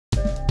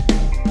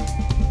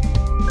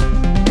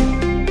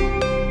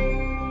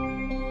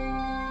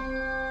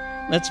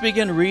Let's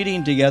begin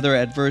reading together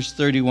at verse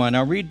 31.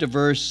 I'll read to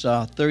verse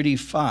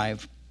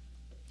 35,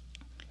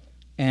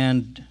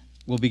 and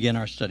we'll begin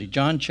our study.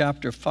 John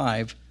chapter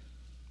 5,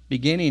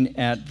 beginning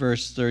at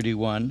verse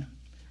 31,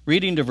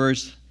 reading to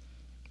verse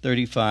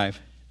 35.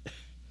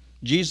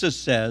 Jesus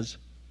says,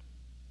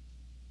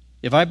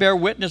 "If I bear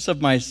witness of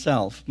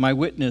myself, my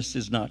witness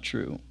is not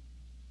true.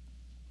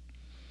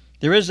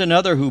 There is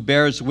another who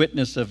bears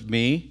witness of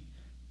me,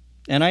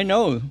 and I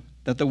know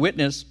that the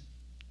witness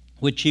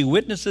which he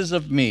witnesses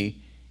of me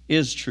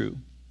is true.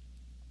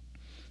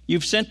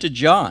 You've sent to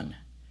John,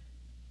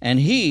 and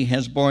he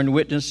has borne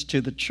witness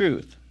to the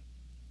truth.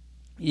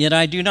 Yet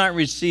I do not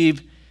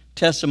receive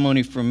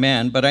testimony from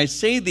man, but I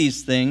say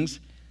these things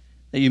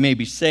that you may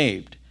be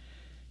saved.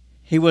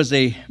 He was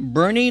a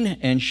burning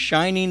and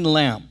shining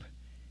lamp,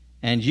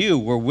 and you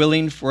were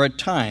willing for a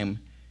time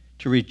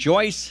to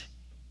rejoice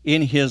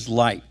in his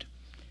light."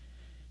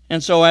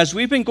 And so as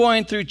we've been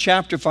going through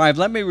chapter 5,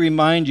 let me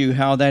remind you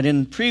how that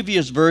in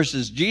previous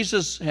verses,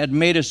 Jesus had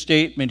made a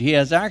statement. He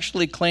has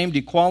actually claimed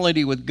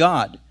equality with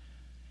God.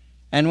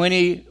 And when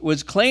he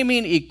was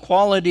claiming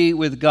equality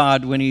with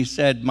God, when he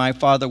said, "My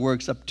Father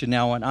works up to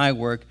now and I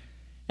work,"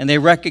 and they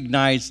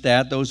recognized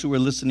that, those who were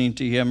listening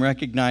to him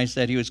recognized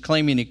that he was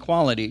claiming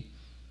equality.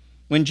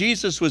 When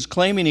Jesus was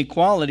claiming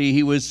equality,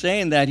 he was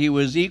saying that he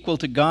was equal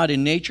to God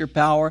in nature,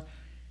 power,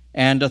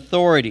 and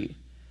authority.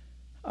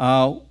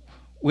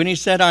 When he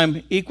said,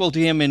 "I'm equal to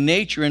him in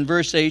nature," in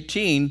verse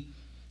 18,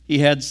 he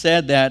had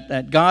said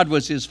that God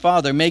was his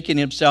Father, making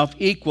himself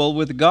equal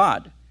with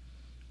God.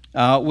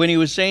 When he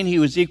was saying he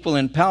was equal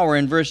in power,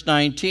 in verse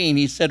 19,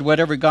 he said,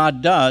 "Whatever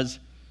God does,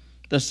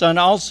 the Son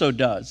also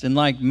does, in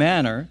like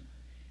manner."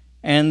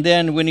 And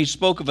then when he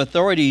spoke of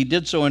authority, he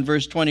did so in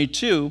verse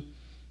 22,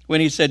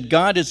 when he said,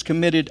 "God has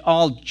committed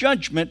all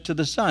judgment to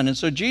the Son." And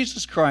so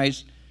Jesus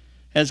Christ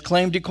has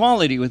claimed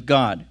equality with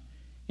God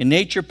in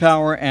nature,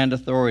 power, and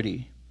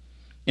authority.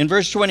 In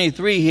verse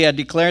 23, he had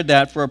declared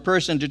that for a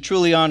person to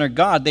truly honor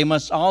God, they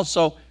must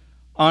also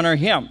honor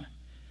him.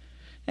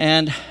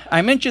 And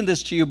I mentioned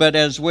this to you, but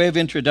as way of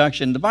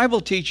introduction, the Bible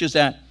teaches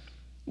that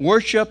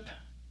worship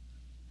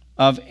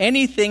of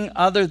anything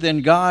other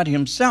than God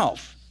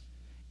himself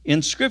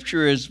in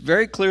Scripture is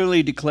very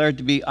clearly declared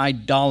to be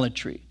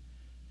idolatry.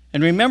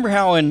 And remember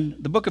how in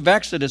the book of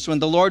Exodus, when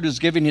the Lord was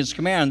giving his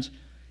commands,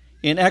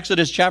 in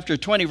Exodus chapter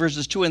 20,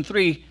 verses 2 and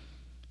 3,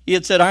 he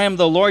had said, "I am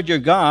the Lord your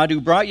God who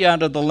brought you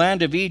out of the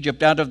land of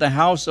Egypt, out of the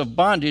house of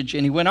bondage."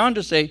 And he went on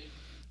to say,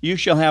 "You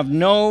shall have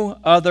no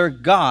other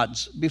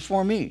gods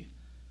before me."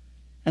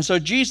 And so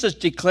Jesus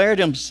declared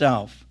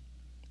himself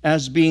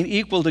as being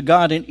equal to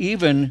God, and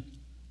even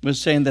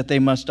was saying that they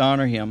must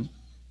honor him.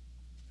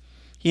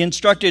 He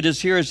instructed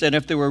his hearers that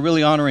if they were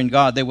really honoring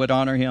God, they would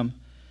honor him.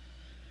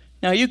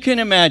 Now you can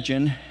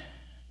imagine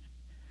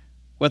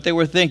what they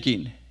were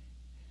thinking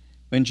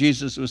when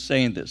Jesus was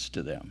saying this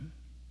to them.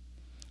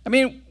 I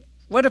mean,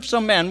 what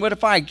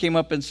if I came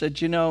up and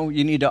said, "You know,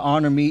 you need to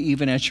honor me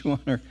even as you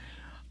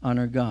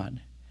honor God"?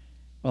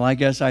 Well, I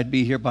guess I'd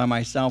be here by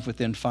myself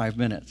within 5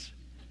 minutes,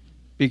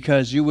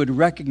 because you would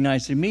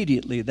recognize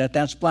immediately that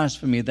that's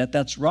blasphemy, that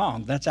that's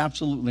wrong. That's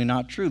absolutely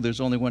not true. There's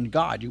only one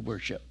God you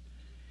worship.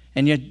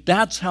 And yet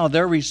that's how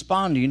they're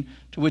responding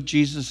to what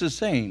Jesus is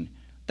saying.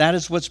 That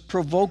is what's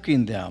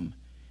provoking them.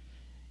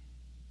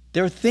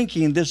 They're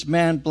thinking this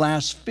man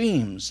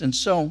blasphemes. And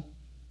so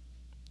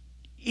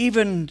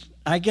even,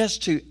 I guess,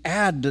 to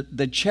add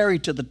the cherry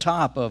to the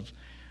top of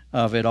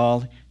it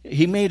all,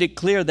 he made it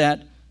clear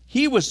that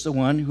he was the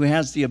one who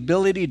has the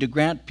ability to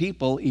grant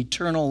people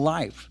eternal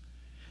life.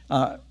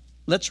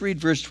 Let's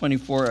read verse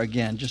 24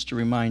 again, just to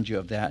remind you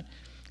of that.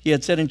 He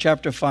had said in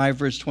chapter 5,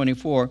 verse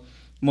 24,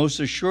 "Most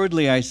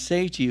assuredly I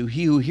say to you,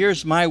 he who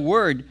hears my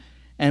word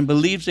and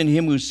believes in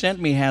him who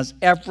sent me has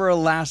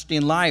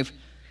everlasting life,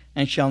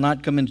 and shall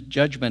not come into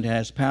judgment,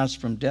 has passed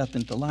from death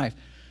into life."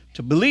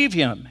 To believe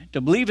him,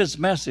 to believe his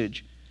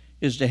message,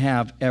 is to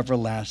have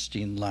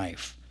everlasting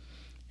life.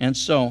 And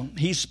so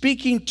he's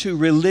speaking to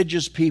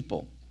religious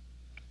people,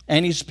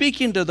 and he's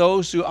speaking to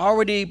those who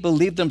already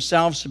believe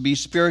themselves to be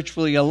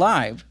spiritually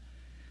alive.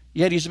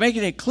 Yet he's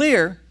making it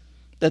clear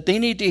that they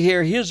need to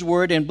hear his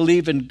word and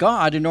believe in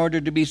God in order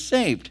to be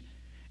saved.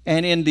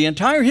 And in the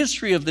entire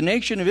history of the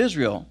nation of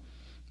Israel,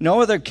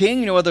 no other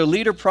king, no other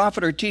leader,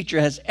 prophet, or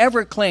teacher has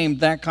ever claimed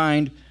that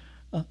kind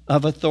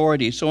of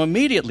authority. So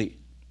immediately,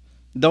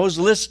 those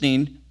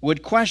listening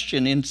would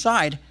question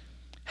inside,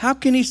 how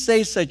can he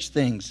say such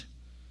things?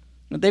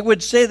 They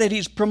would say that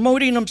he's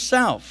promoting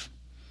himself.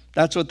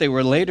 That's what they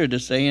were later to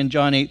say in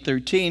John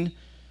 8:13.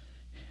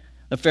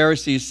 The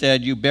Pharisees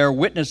said, "You bear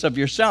witness of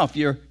yourself.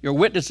 Your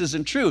witness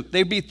isn't true."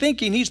 They'd be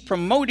thinking he's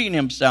promoting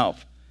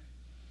himself.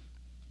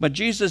 But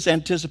Jesus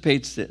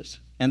anticipates this.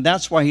 And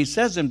that's why he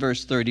says in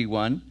verse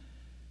 31,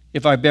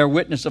 "If I bear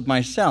witness of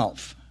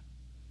myself,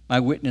 my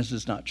witness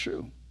is not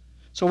true."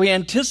 So he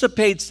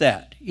anticipates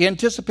that. He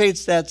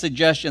anticipates that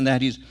suggestion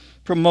that he's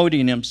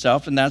promoting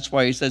himself, and that's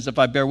why he says, "If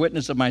I bear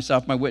witness of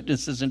myself, my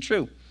witness isn't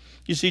true."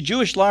 You see,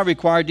 Jewish law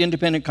required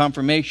independent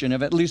confirmation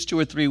of at least 2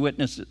 or 3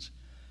 witnesses.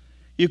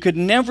 You could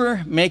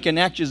never make an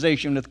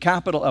accusation of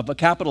a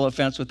capital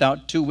offense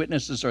without 2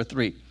 witnesses or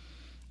 3.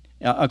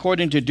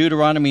 According to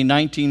Deuteronomy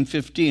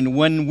 19:15,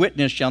 one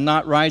witness shall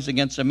not rise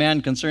against a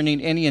man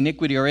concerning any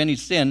iniquity or any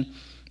sin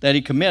that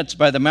he commits.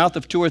 By the mouth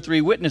of 2 or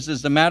 3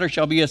 witnesses, the matter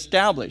shall be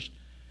established.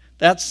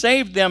 That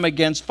saved them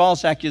against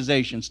false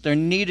accusations. There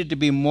needed to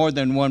be more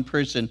than one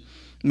person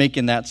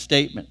making that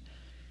statement.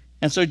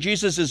 And so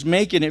Jesus is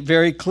making it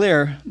very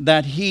clear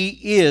that he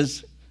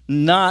is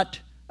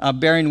not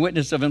bearing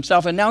witness of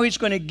himself. And now he's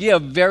going to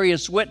give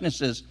various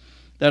witnesses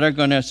that are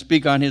going to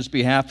speak on his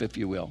behalf, if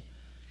you will.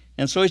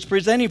 And so he's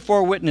presenting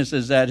 4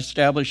 witnesses that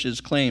establish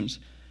his claims.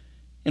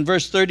 In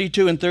verse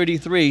 32 and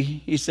 33,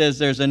 he says,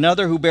 there's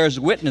another who bears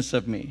witness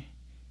of me.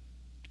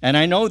 And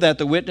I know that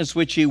the witness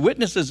which he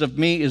witnesses of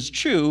me is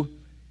true.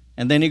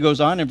 And then he goes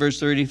on in verse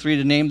 33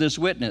 to name this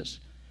witness.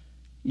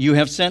 You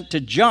have sent to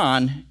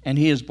John, and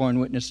he has borne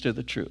witness to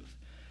the truth.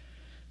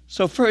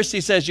 So first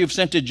he says, you've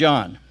sent to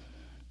John.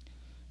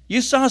 You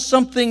saw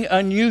something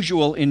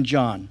unusual in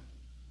John.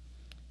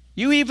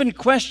 You even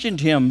questioned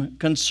him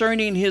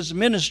concerning his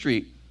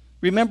ministry.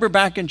 Remember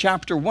back in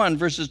chapter 1,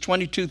 verses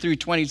 22 through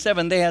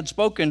 27, they had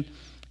spoken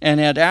and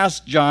had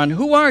asked John,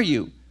 who are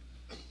you?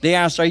 They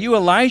asked, are you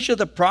Elijah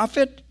the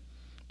prophet?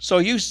 So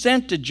you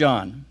sent to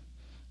John.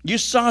 You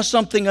saw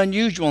something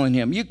unusual in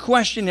him. You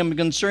questioned him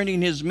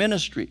concerning his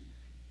ministry.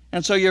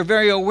 And so you're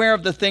very aware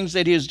of the things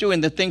that he is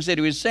doing, the things that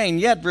he was saying.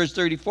 Yet, verse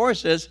 34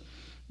 says,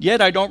 yet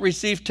I don't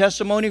receive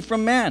testimony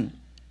from man,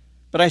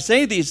 but I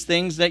say these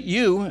things that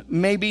you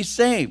may be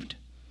saved.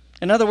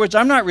 In other words,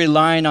 I'm not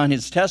relying on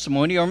his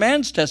testimony or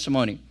man's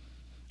testimony.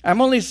 I'm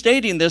only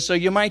stating this so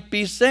you might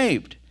be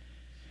saved.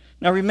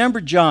 Now remember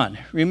John.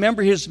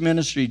 Remember his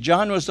ministry.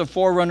 John was the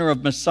forerunner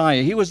of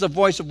Messiah. He was the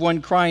voice of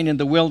one crying in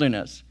the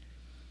wilderness.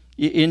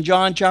 In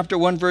John chapter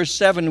 1, verse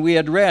 7, we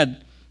had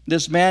read,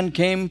 this man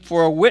came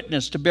for a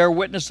witness, to bear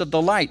witness of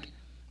the light,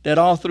 that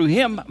all through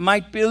him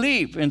might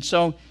believe. And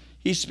so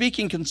he's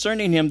speaking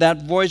concerning him,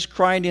 that voice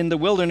crying in the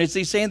wilderness.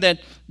 He's saying that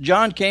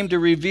John came to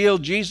reveal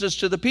Jesus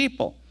to the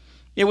people.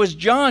 It was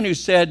John who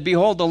said,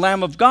 behold, the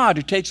Lamb of God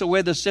who takes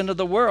away the sin of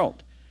the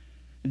world.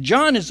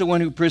 John is the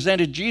one who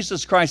presented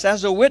Jesus Christ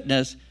as a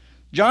witness.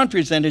 John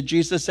presented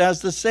Jesus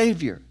as the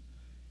Savior.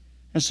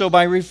 And so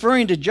by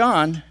referring to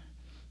John,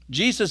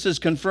 Jesus is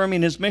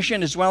confirming his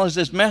mission as well as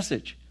his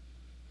message.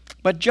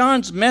 But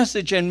John's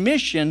message and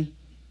mission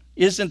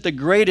isn't the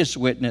greatest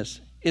witness.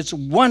 It's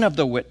one of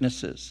the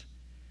witnesses.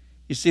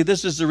 You see,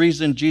 this is the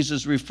reason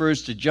Jesus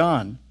refers to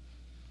John.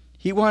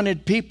 He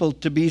wanted people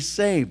to be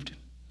saved.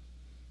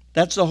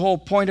 That's the whole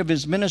point of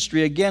his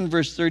ministry. Again,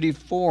 verse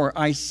 34,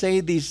 I say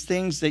these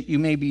things that you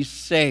may be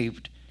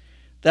saved.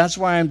 That's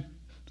why I'm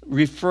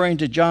referring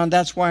to John.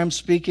 That's why I'm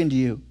speaking to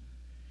you.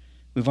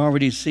 We've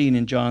already seen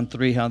in John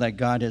 3 how that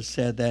God has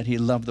said that he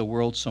loved the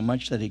world so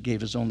much that he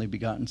gave his only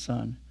begotten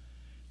Son,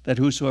 that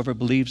whosoever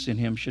believes in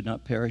him should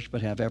not perish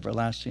but have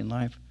everlasting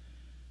life.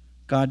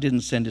 God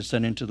didn't send his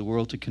Son into the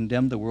world to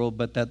condemn the world,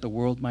 but that the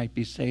world might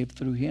be saved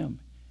through him.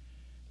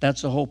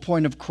 That's the whole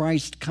point of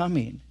Christ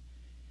coming.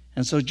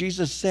 And so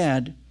Jesus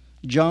said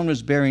John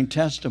was bearing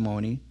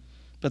testimony,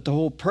 but the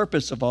whole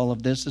purpose of all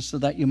of this is so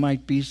that you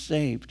might be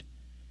saved.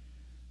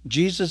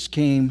 Jesus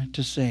came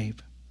to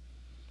save.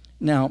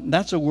 Now,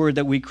 that's a word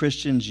that we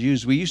Christians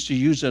use. We used to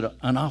use it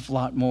an awful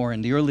lot more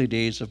in the early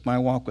days of my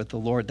walk with the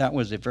Lord. That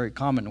was a very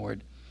common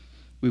word.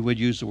 We would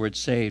use the word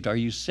saved. Are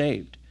you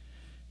saved?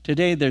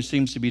 Today, there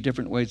seems to be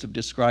different ways of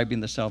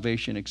describing the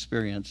salvation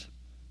experience.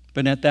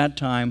 But at that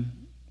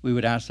time, we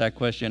would ask that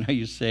question, are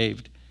you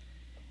saved?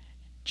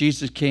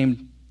 Jesus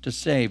came to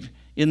save.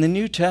 In the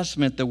New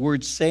Testament, the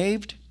word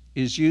saved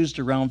is used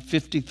around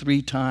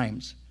 53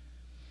 times.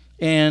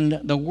 And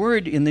the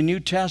word in the New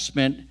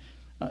Testament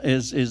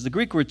is the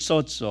Greek word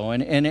sozo,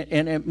 and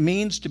it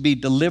means to be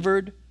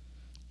delivered.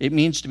 It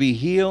means to be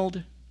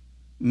healed,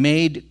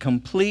 made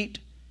complete.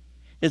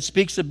 It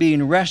speaks of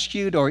being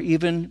rescued or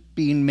even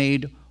being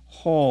made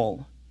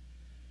whole.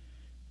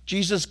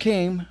 Jesus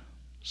came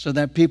so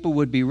that people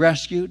would be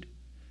rescued,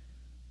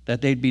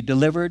 that they'd be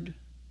delivered,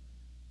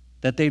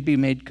 that they'd be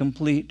made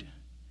complete,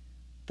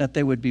 that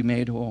they would be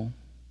made whole.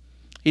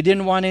 He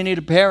didn't want any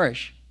to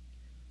perish,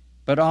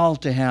 but all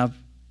to have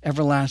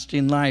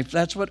everlasting life.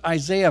 That's what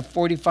Isaiah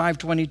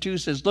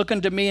 45:22 says. Look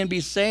unto me and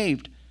be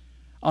saved,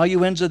 all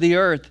you ends of the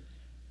earth,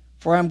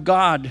 for I'm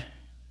God,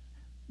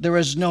 there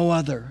is no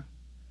other.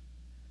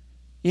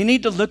 You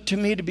need to look to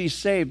me to be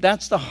saved.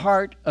 That's the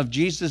heart of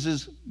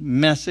Jesus'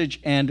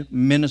 message and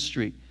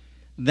ministry.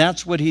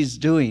 That's what he's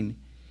doing.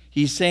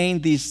 He's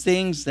saying these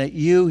things that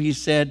you, he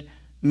said,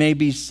 may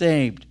be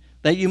saved,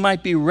 that you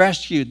might be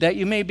rescued, that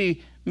you may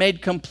be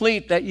made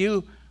complete, that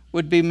you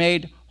would be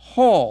made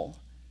whole,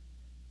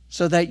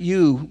 so that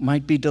you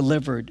might be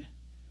delivered.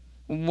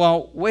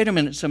 Well, wait a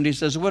minute, somebody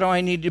says, what do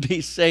I need to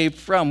be saved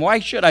from? Why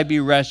should I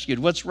be rescued?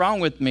 What's wrong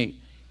with me?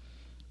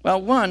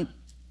 Well, one,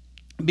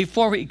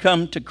 before we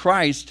come to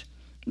Christ,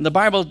 the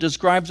Bible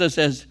describes us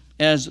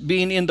as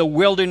being in the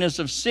wilderness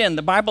of sin.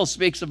 The Bible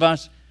speaks of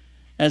us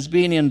as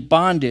being in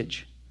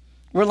bondage.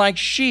 We're like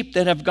sheep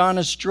that have gone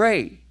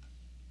astray.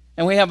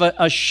 And we have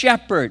a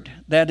shepherd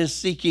that is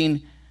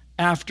seeking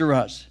after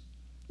us.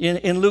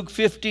 In Luke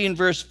 15,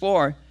 verse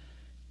 4,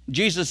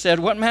 Jesus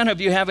said, "What man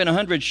of you having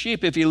 100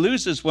 sheep, if he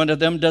loses one of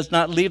them, does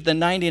not leave the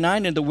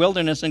 99 in the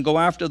wilderness and go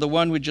after the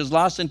one which is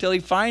lost until he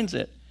finds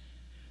it?"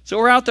 So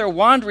we're out there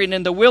wandering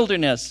in the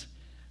wilderness.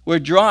 We're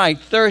dry,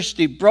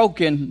 thirsty,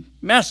 broken,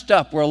 messed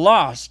up. We're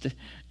lost.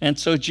 And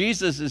so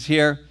Jesus is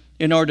here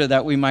in order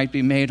that we might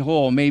be made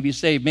whole, maybe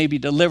saved, maybe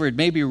delivered,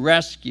 maybe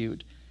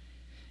rescued.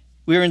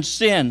 We're in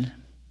sin,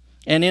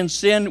 and in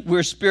sin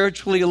we're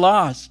spiritually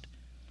lost.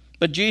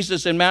 But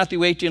Jesus in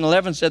Matthew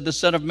 18:11 said, "The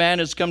Son of Man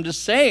has come to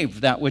save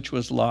that which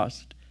was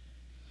lost."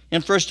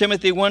 In 1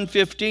 Timothy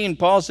 1:15,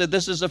 Paul said,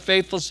 "This is a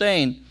faithful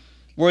saying,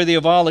 worthy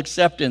of all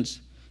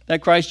acceptance,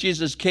 that Christ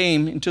Jesus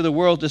came into the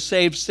world to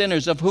save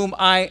sinners, of whom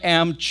I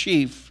am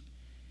chief."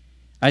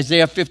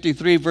 Isaiah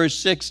 53 verse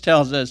 6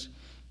 tells us,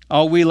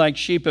 "All we like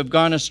sheep have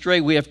gone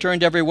astray. We have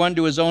turned every one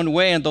to his own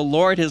way, and the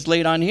Lord has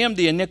laid on him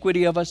the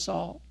iniquity of us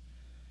all."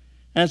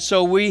 And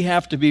so we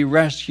have to be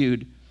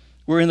rescued.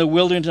 We're in the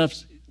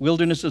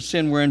wilderness of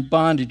sin. We're in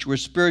bondage. We're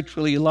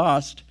spiritually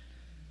lost.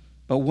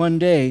 But one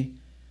day,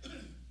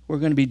 we're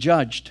going to be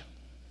judged.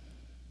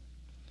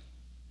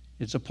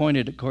 It's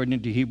appointed,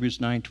 according to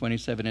Hebrews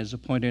 9:27, it's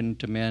appointed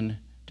unto men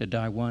to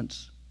die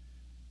once.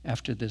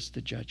 After this,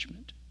 the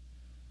judgment.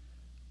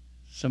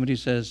 Somebody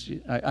says,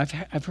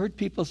 I've heard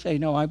people say,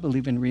 "No, I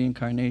believe in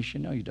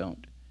reincarnation." No, you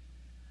don't.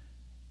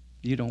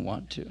 You don't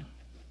want to.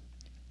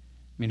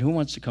 I mean, who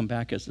wants to come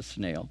back as a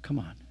snail? Come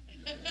on.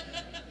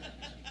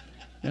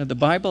 Now, the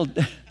Bible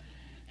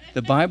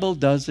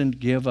doesn't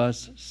give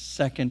us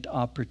second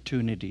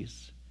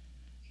opportunities.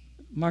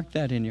 Mark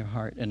that in your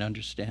heart and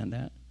understand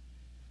that.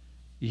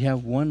 You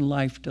have one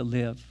life to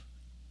live,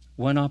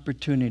 one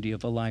opportunity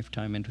of a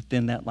lifetime, and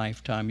within that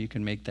lifetime you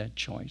can make that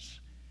choice.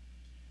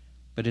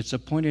 But it's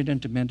appointed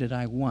unto men to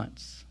die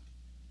once,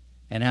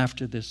 and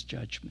after this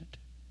judgment,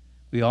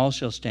 we all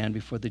shall stand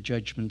before the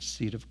judgment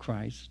seat of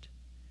Christ.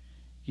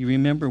 You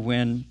remember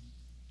when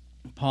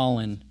Paul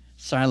and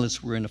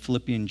Silas were in a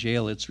Philippian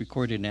jail. It's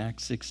recorded in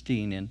Acts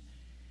 16.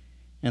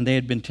 And they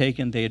had been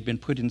taken, they had been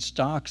put in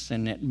stocks,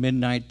 and at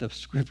midnight, the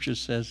scripture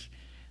says,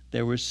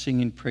 they were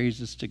singing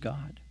praises to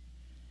God.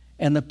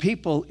 And the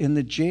people in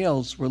the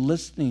jails were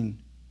listening.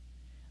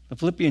 The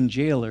Philippian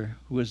jailer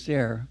who was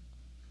there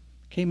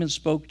came and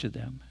spoke to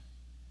them.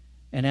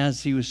 And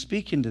as he was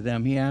speaking to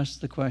them, he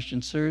asked the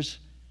question, "Sirs,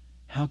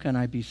 how can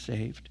I be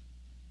saved?"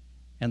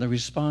 And the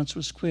response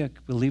was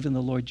quick: "Believe in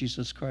the Lord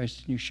Jesus Christ,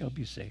 and you shall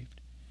be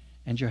saved,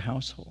 and your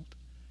household."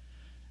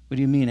 What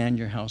do you mean, "and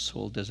your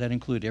household"? Does that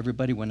include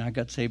everybody? When I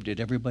got saved, did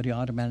everybody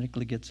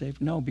automatically get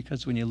saved? No,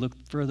 because when you look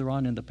further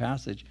on in the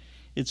passage,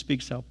 it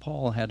speaks how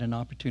Paul had an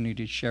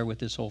opportunity to share with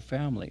his whole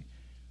family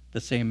the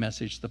same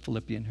message the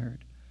Philippian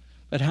heard.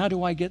 But how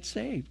do I get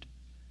saved?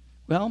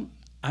 Well,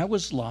 I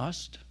was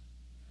lost.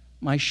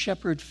 My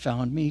shepherd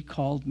found me,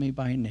 called me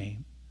by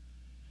name.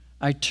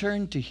 I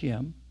turned to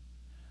him.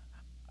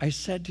 I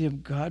said to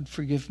him, "God,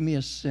 forgive me,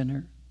 a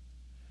sinner."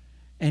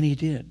 And he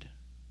did.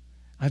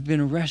 I've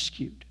been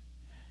rescued.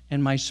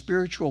 And my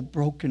spiritual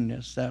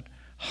brokenness, that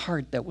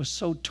heart that was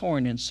so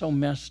torn and so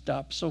messed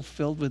up, so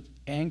filled with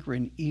anger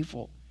and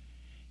evil,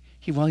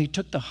 he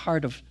took the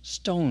heart of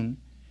stone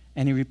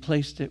and he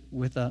replaced it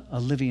with a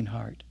living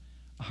heart,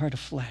 a heart of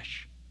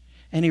flesh.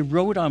 And he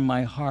wrote on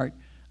my heart,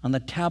 on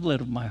the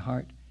tablet of my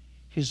heart,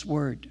 his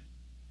word.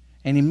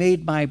 And he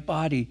made my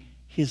body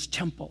his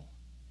temple.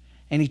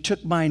 And he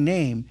took my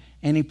name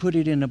and he put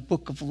it in a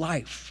book of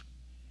life.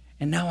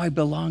 And now I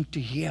belong to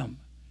him.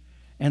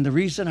 And the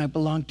reason I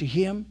belong to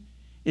him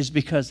is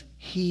because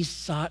he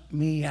sought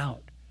me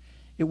out.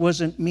 It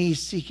wasn't me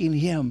seeking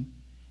him.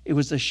 It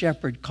was the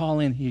shepherd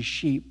calling his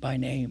sheep by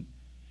name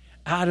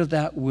out of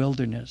that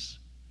wilderness.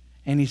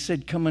 And he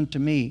said, "Come unto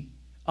me,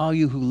 all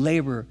you who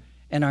labor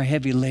and are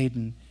heavy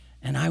laden,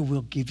 and I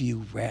will give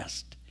you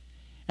rest."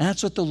 And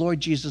that's what the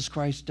Lord Jesus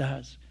Christ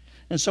does.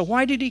 And so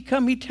why did he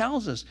come? He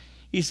tells us.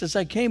 He says,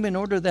 "I came in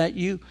order that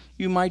you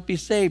might be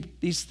saved."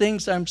 These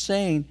things I'm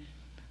saying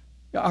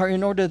are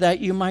in order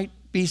that you might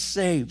be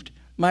saved.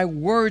 My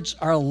words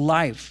are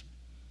life.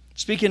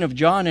 Speaking of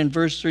John in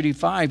verse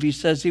 35, he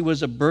says he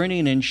was a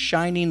burning and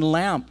shining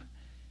lamp.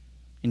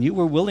 And you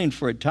were willing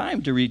for a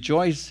time to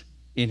rejoice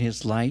in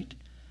his light.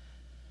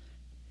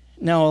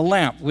 Now a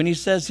lamp, when he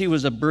says he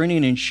was a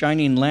burning and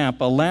shining lamp,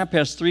 a lamp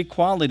has three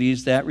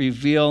qualities that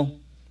reveal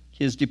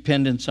his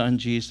dependence on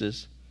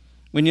Jesus.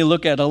 When you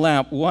look at a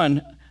lamp,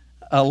 one,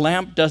 a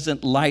lamp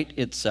doesn't light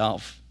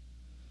itself.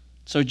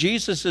 So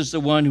Jesus is the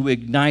one who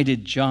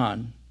ignited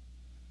John.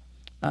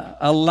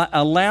 A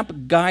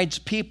lamp guides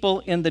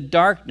people in the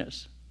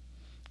darkness.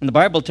 And the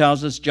Bible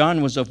tells us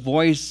John was a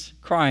voice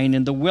crying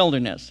in the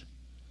wilderness.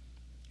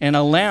 And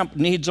a lamp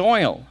needs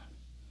oil.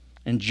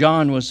 And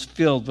John was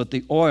filled with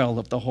the oil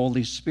of the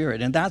Holy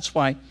Spirit. And that's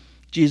why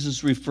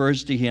Jesus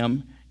refers to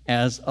him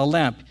as a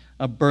lamp,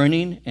 a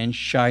burning and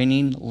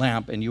shining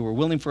lamp. And you were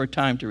willing for a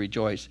time to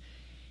rejoice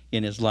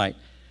in his light.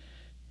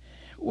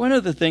 One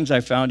of the things I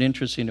found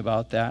interesting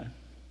about that,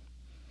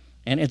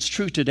 and it's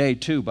true today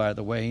too, by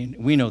the way,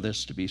 we know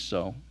this to be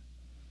so,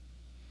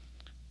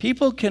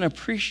 People can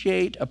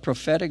appreciate a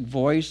prophetic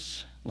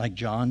voice like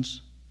John's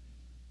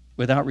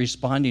without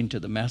responding to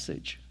the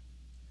message.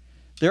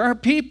 There are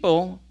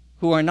people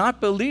who are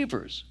not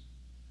believers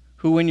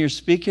who, when you're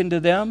speaking to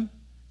them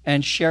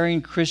and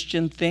sharing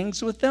Christian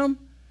things with them,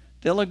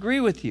 they'll agree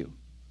with you.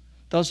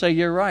 They'll say,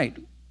 you're right,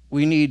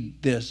 we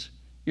need this.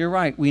 You're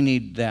right, we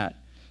need that.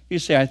 You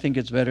say, I think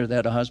it's better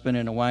that a husband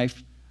and a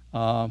wife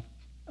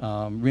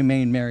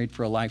remain married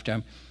for a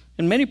lifetime.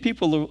 And many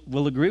people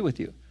will agree with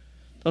you.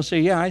 They'll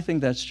say, yeah, I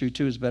think that's true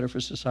too. It's better for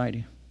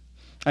society.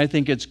 I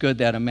think it's good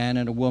that a man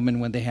and a woman,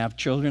 when they have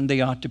children,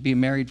 they ought to be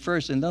married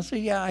first. And they'll say,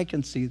 yeah, I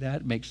can see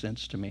that. It makes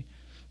sense to me.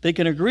 They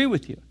can agree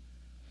with you.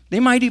 They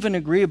might even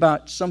agree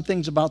about some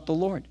things about the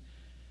Lord.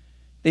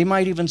 They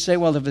might even say,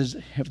 well,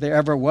 if there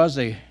ever was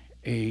a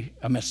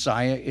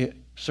Messiah, it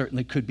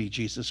certainly could be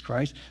Jesus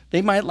Christ.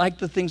 They might like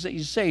the things that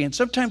you say. And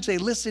sometimes they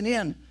listen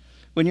in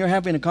when you're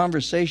having a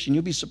conversation.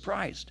 You'll be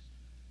surprised.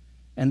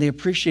 And they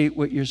appreciate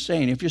what you're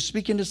saying. If you're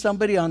speaking to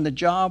somebody on the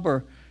job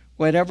or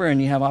whatever,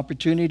 and you have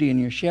opportunity and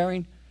you're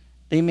sharing,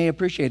 they may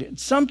appreciate it. And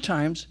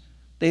sometimes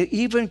they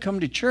even come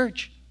to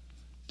church.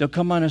 They'll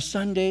come on a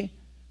Sunday.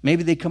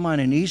 Maybe they come on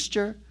an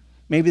Easter.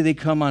 Maybe they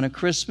come on a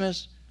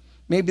Christmas.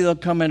 Maybe they'll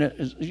come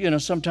in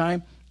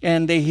sometime,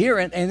 and they hear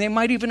it, and they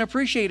might even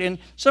appreciate it. And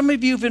some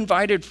of you have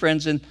invited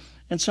friends, and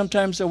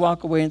sometimes they'll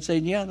walk away and say,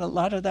 yeah, a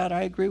lot of that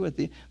I agree with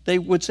you. They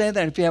would say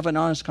that if you have an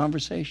honest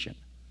conversation.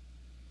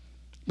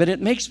 But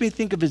it makes me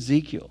think of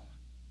Ezekiel.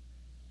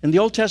 In the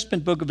Old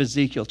Testament book of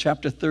Ezekiel,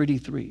 chapter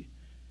 33,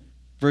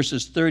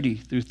 verses 30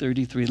 through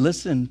 33,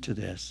 listen to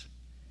this.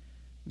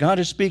 God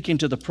is speaking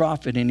to the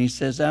prophet, and he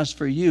says, as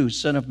for you,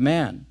 son of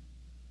man,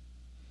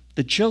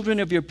 the children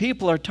of your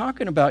people are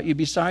talking about you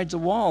besides the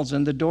walls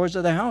and the doors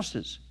of the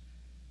houses.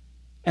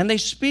 And they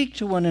speak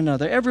to one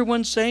another,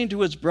 everyone saying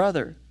to his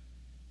brother,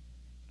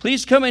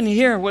 please come and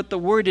hear what the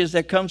word is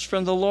that comes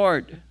from the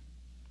Lord.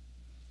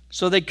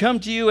 So they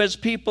come to you as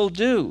people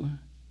do.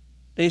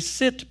 They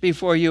sit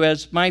before you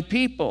as my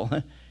people,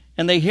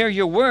 and they hear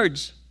your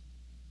words,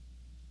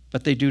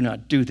 but they do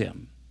not do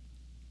them.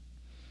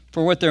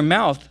 For with their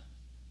mouth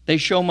they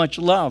show much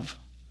love,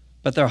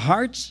 but their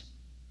hearts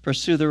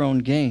pursue their own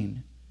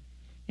gain.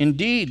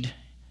 Indeed,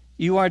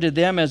 you are to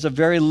them as a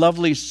very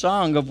lovely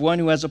song of one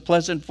who has a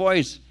pleasant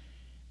voice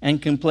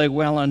and can play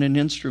well on an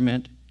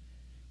instrument.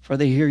 For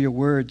they hear your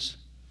words,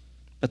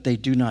 but they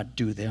do not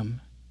do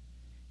them.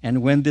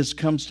 And when this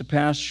comes to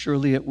pass,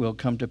 surely it will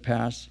come to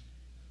pass,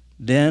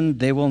 then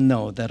they will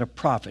know that a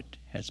prophet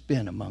has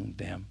been among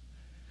them.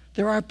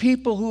 There are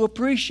people who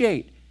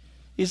appreciate.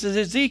 He says,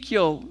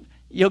 Ezekiel,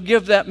 you'll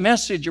give that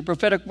message, your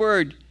prophetic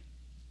word,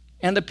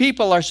 and the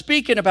people are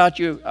speaking about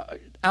you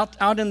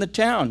out in the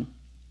town,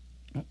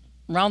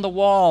 around the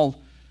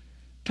wall,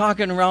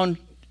 talking around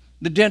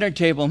the dinner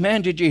table.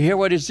 Man, did you hear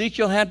what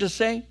Ezekiel had to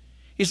say?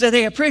 He said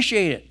they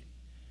appreciate it.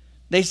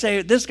 They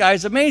say, this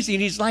guy's amazing.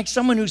 He's like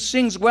someone who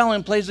sings well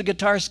and plays the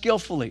guitar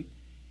skillfully.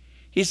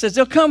 He says,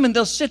 they'll come and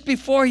they'll sit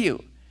before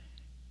you.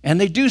 And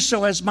they do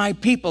so as my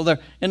people.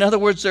 In other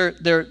words,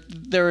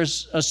 they're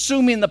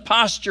assuming the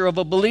posture of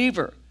a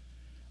believer.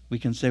 We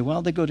can say,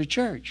 well, they go to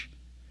church.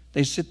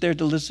 They sit there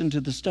to listen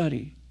to the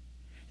study.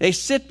 They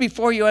sit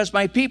before you as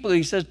my people.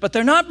 He says, but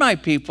they're not my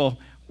people.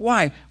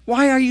 Why?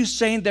 Why are you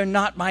saying they're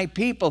not my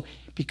people?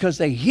 Because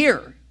they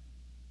hear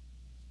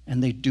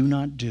and they do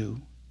not do.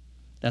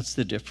 That's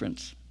the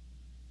difference.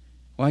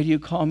 Why do you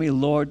call me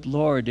Lord,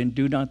 Lord, and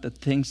do not the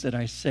things that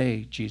I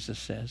say, Jesus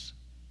says.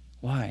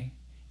 Why?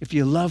 If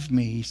you love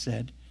me, he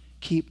said,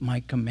 keep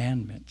my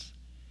commandments.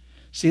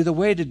 See, the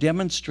way to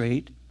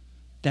demonstrate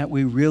that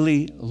we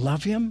really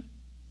love him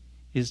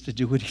is to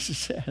do what he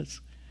says,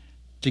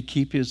 to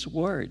keep his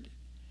word.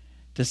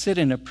 To sit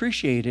and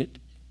appreciate it,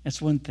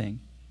 that's one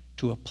thing.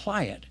 To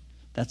apply it,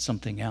 that's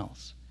something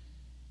else.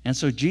 And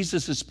so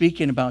Jesus is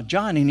speaking about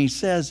John, and he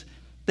says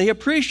they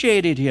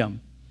appreciated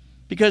him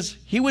because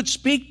he would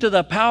speak to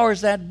the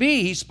powers that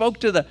be. He spoke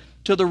to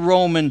the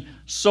Roman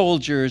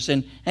soldiers,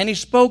 and he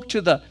spoke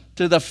to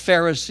the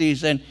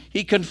Pharisees, and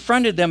he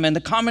confronted them, and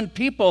the common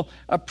people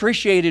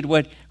appreciated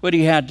what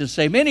he had to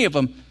say. Many of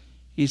them,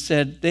 he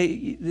said,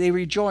 they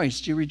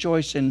rejoiced. You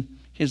rejoiced in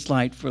his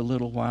light for a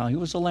little while. He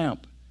was a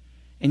lamp,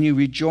 and you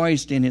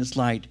rejoiced in his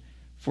light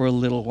for a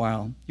little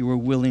while. You were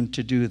willing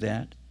to do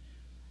that.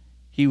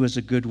 He was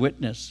a good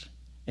witness,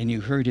 and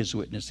you heard his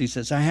witness. He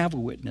says, I have a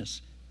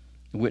witness.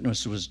 The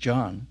witness was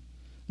John.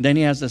 Then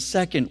he has a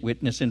second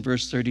witness in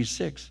verse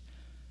 36.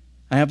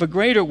 I have a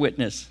greater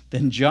witness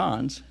than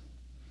John's.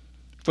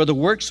 For the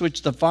works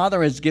which the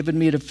Father has given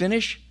me to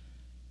finish,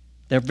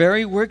 the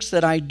very works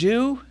that I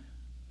do,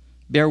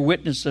 bear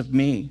witness of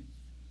me,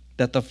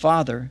 that the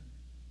Father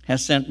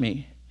has sent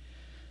me.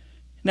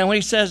 Now when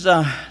he says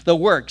the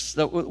works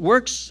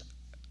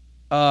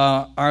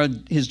are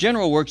his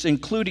general works,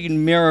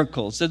 including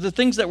miracles. They're the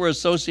things that were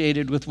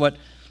associated with what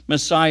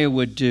Messiah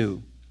would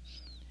do.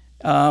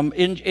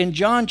 In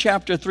John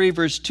chapter 3,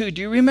 verse 2,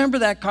 do you remember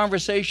that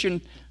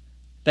conversation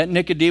that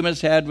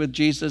Nicodemus had with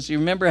Jesus? You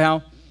remember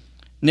how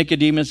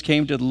Nicodemus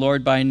came to the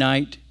Lord by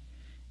night,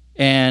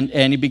 And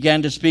he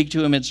began to speak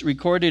to him. It's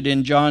recorded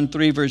in John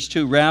 3, verse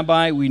 2.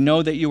 Rabbi, we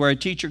know that you are a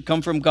teacher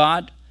come from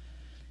God.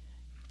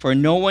 For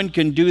no one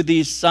can do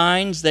these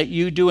signs that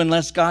you do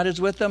unless God is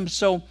with them.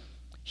 So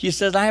he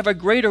says, I have a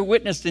greater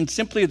witness than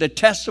simply the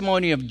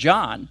testimony of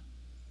John.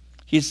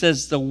 He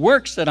says, the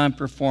works that I'm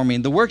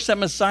performing, the works that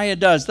Messiah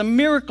does, the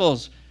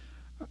miracles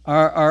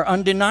are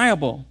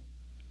undeniable.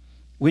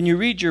 When you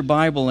read your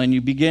Bible and you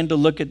begin to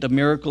look at the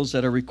miracles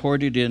that are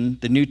recorded in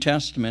the New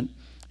Testament,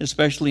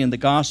 especially in the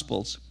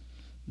Gospels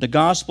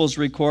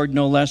record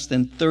no less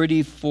than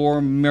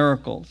 34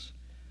 miracles.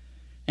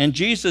 And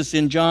Jesus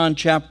in John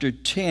chapter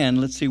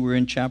 10, let's see, we're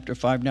in chapter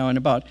 5 now, in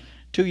about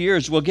 2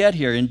 years we'll get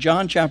here. In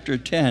John chapter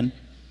 10,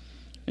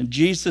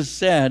 Jesus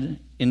said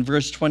in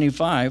verse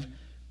 25,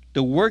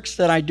 the works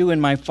that I do in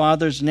my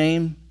Father's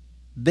name,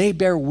 they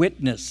bear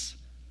witness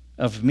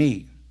of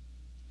me.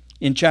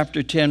 In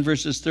chapter 10,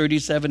 verses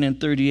 37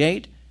 and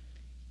 38,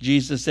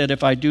 Jesus said,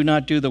 if I do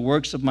not do the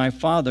works of my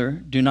Father,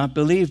 do not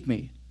believe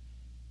me.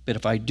 But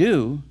if I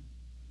do,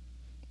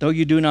 though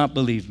you do not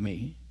believe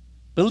me,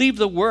 believe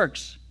the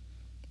works,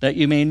 that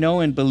you may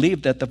know and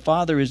believe that the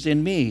Father is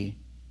in me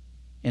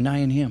and I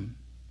in him.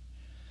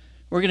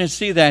 We're going to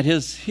see that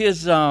his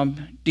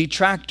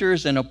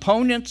detractors and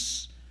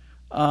opponents,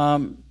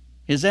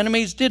 his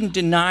enemies, didn't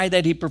deny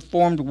that he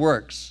performed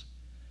works.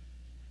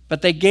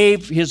 But they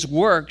gave his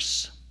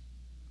works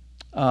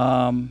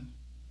the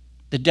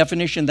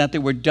definition that they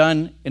were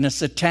done in a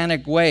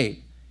satanic way.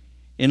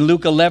 In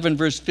Luke 11,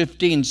 verse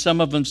 15, some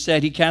of them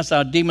said he cast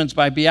out demons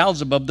by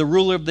Beelzebub, the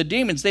ruler of the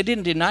demons. They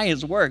didn't deny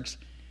his works.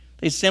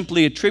 They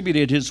simply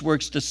attributed his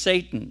works to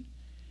Satan.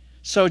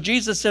 So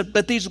Jesus said,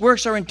 but these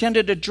works are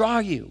intended to draw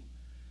you.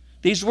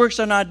 These works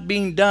are not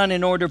being done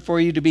in order for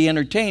you to be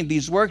entertained.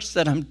 These works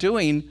that I'm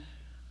doing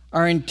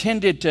are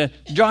intended to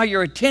draw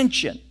your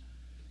attention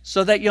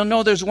so that you'll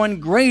know there's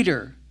one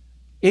greater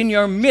in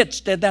your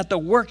midst, and that the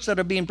works that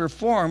are being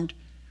performed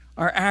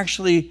are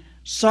actually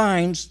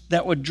signs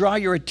that would draw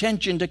your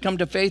attention to come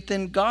to faith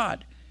in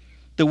God.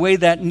 The way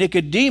that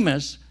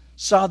Nicodemus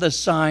saw the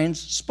signs,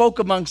 spoke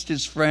amongst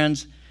his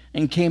friends,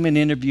 and came and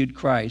interviewed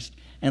Christ.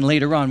 And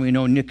later on, we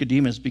know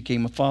Nicodemus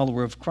became a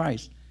follower of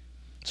Christ.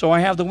 So I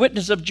have the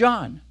witness of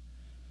John.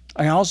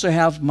 I also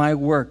have my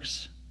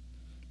works.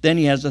 Then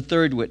he has a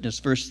third witness,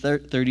 verse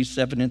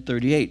 37 and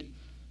 38.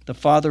 The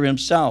Father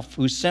himself,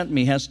 who sent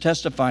me, has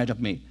testified of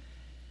me.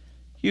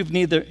 You've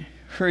neither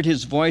heard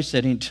his voice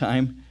at any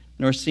time,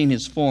 nor seen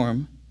his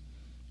form,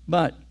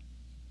 but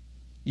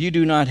you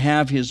do not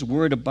have his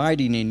word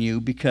abiding in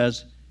you,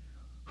 because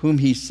whom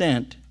he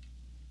sent,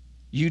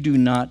 you do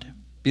not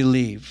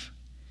believe.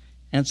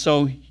 And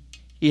so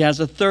he has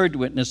a third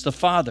witness, the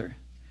Father.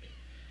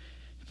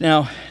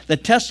 Now, the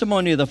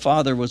testimony of the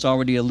Father was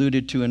already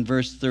alluded to in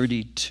verse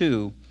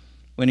 32,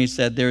 when he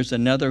said, there's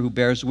another who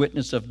bears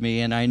witness of me,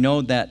 and I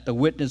know that the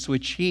witness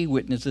which he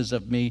witnesses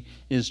of me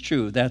is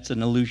true. That's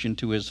an allusion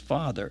to his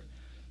Father.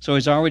 So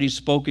he's already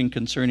spoken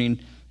concerning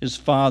his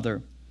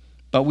Father.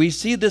 But we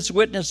see this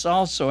witness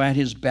also at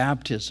his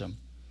baptism.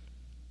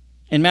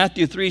 In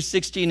Matthew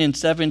 3:16 and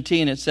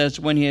 17, it says,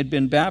 when he had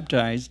been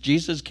baptized,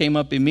 Jesus came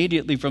up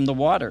immediately from the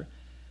water.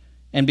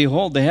 And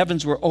behold, the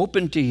heavens were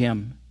opened to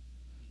him.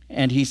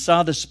 And he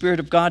saw the Spirit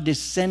of God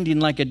descending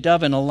like a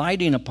dove and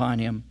alighting upon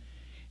him.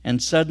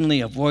 And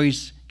suddenly a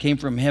voice came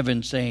from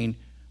heaven saying,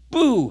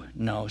 boo!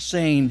 No,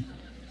 saying,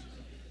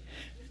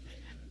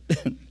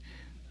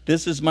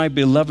 this is my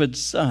beloved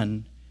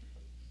Son,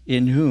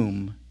 in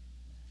whom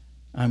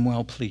I'm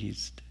well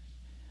pleased.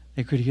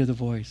 They could hear the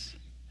voice.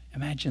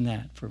 Imagine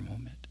that for a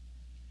moment.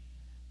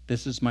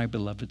 This is my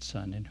beloved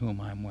Son, in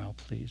whom I'm well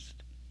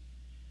pleased.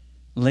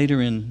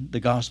 Later in the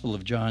Gospel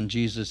of John,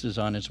 Jesus is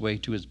on his way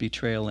to his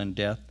betrayal and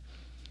death.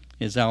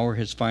 His hour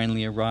has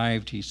finally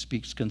arrived. He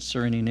speaks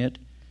concerning it.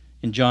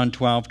 In John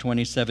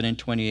 12:27 and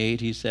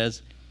 28, he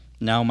says,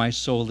 now my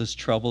soul is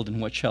troubled, and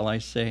what shall I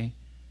say?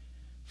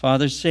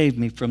 Father, save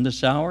me from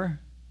this hour.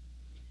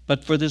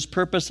 But for this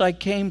purpose I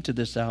came to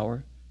this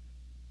hour.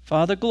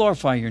 Father,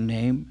 glorify your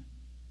name.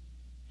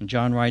 And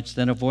John writes,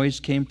 then a voice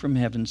came from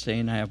heaven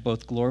saying, I have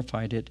both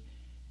glorified it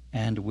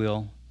and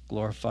will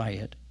glorify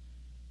it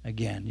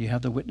again. You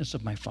have the witness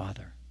of my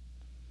Father.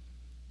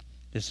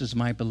 This is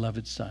my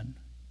beloved Son,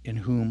 in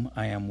whom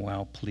I am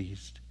well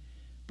pleased.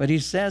 But he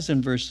says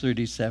in verse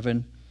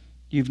 37,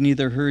 you've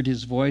neither heard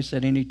his voice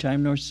at any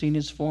time nor seen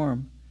his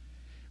form.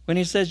 When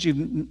he says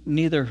you've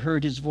neither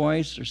heard his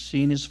voice or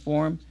seen his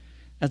form,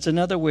 that's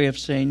another way of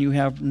saying you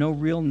have no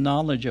real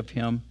knowledge of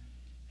him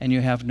and you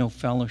have no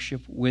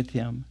fellowship with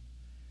him.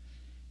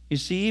 You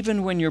see,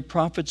 even when your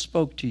prophet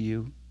spoke to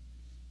you,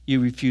 you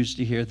refused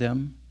to hear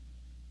them.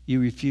 You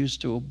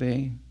refused to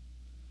obey.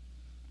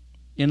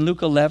 In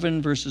Luke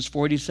 11, verses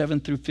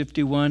 47 through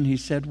 51, he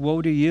said,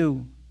 woe to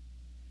you,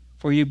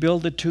 for you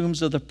build the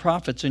tombs of the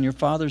prophets, and your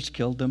fathers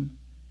killed them.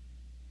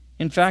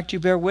 In fact, you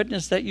bear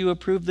witness that you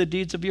approve the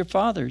deeds of your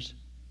fathers,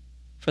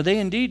 for they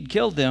indeed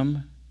killed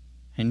them,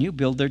 and you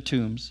build their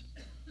tombs.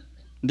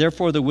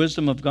 Therefore the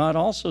wisdom of God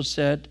also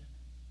said,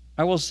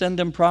 I will send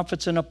them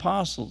prophets and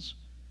apostles,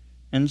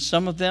 and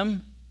some of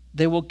them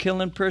they will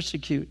kill and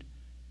persecute,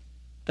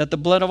 that the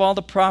blood of all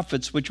the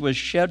prophets which was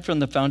shed from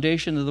the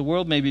foundation of the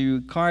world may be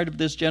required of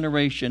this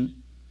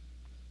generation,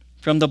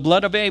 from the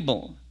blood of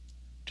Abel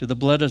to the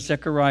blood of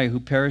Zechariah, who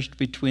perished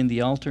between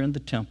the altar and the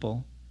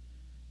temple.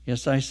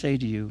 Yes, I say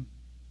to you,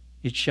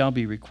 it shall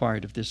be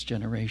required of this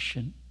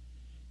generation.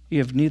 You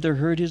have neither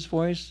heard his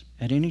voice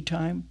at any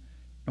time,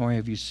 nor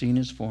have you seen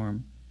his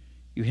form.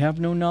 You have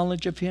no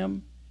knowledge of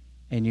him,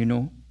 and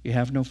you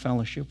have no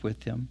fellowship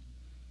with him.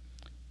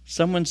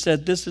 Someone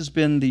said this has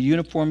been the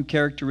uniform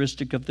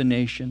characteristic of the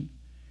nation.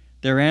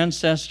 Their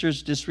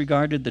ancestors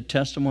disregarded the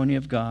testimony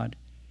of God,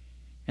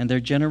 and their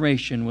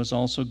generation was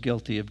also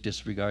guilty of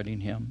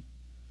disregarding him.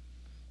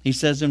 He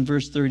says in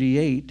verse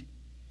 38,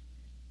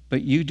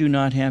 but you do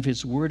not have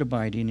his word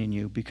abiding in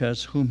you,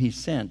 because whom he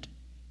sent,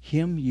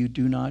 him you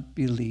do not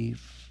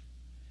believe.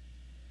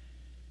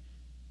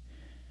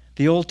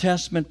 The Old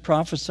Testament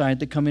prophesied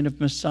the coming of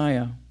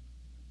Messiah.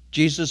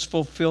 Jesus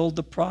fulfilled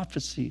the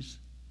prophecies.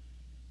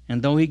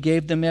 And though he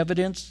gave them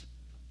evidence,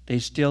 they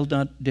still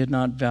did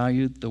not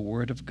value the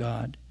word of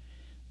God.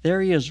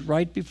 There he is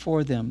right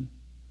before them,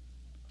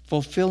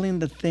 fulfilling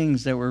the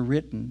things that were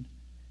written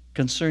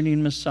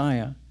concerning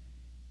Messiah,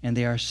 and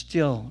they are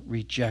still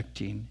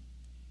rejecting.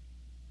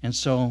 And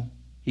so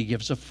he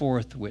gives a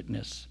fourth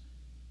witness,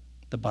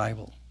 the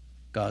Bible,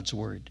 God's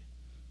word.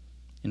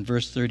 In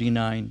verse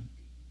 39,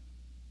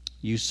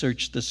 you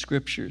search the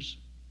scriptures,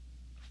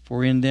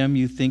 for in them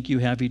you think you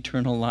have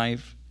eternal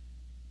life,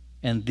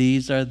 and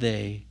these are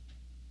they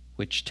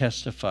which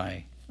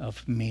testify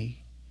of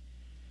me.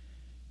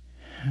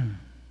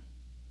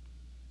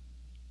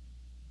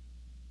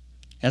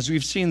 As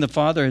we've seen, the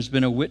Father has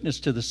been a witness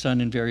to the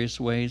Son in various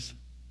ways.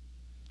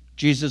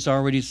 Jesus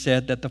already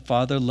said that the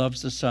Father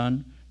loves the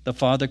Son. The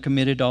Father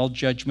committed all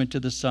judgment to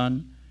the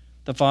Son.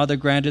 The Father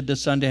granted the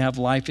Son to have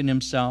life in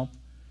himself.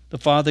 The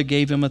Father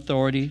gave him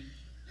authority.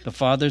 The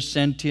Father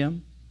sent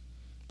him.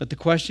 But the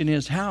question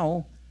is,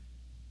 how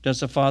does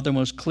the Father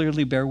most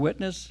clearly bear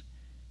witness?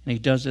 And he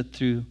does it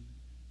through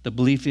the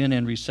belief in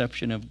and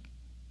reception of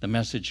the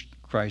message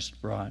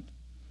Christ brought.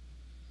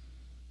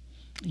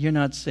 You're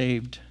not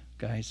saved,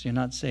 guys. You're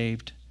not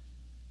saved.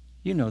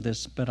 You know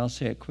this, but I'll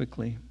say it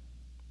quickly.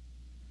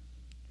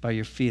 By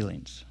your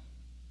feelings.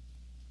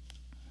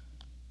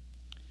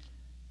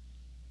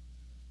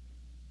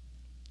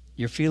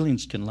 Your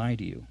feelings can lie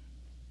to you.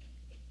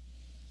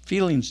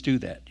 Feelings do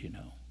that, you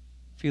know.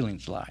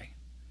 Feelings lie.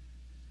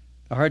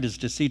 The heart is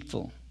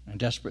deceitful and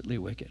desperately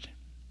wicked.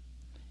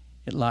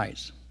 It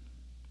lies.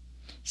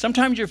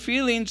 Sometimes your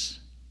feelings,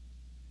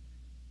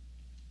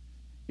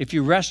 if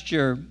you rest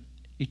your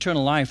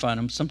eternal life on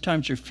them,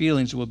 sometimes your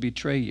feelings will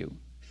betray you.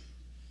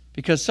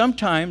 Because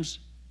sometimes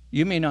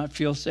you may not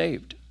feel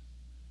saved.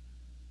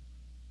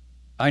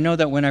 I know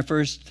that when I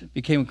first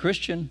became a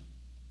Christian,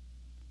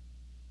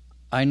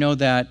 I know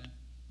that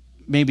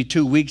maybe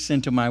 2 weeks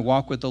into my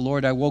walk with the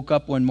Lord, I woke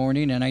up one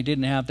morning and I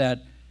didn't have that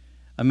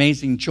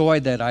amazing joy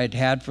that I'd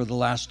had for the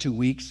last 2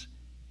 weeks.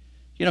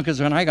 You know,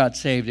 because when I got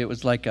saved, it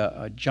was like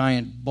a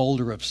giant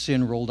boulder of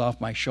sin rolled off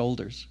my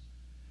shoulders.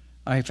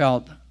 I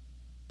felt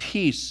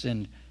peace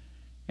and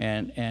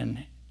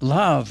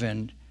love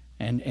and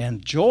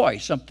joy,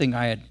 something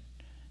I had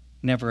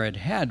never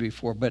had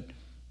before. But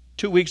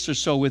 2 weeks or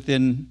so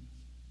within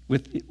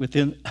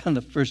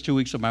the first 2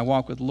 weeks of my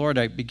walk with the Lord,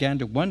 I began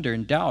to wonder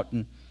and doubt,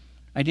 and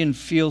I didn't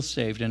feel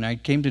saved. And I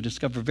came to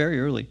discover very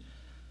early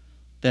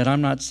that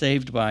I'm not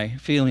saved by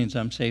feelings,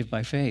 I'm saved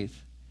by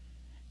faith.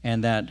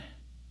 And that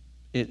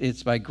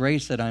it's by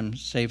grace that I'm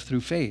saved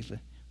through faith,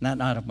 not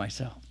of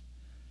myself.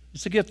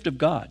 It's a gift of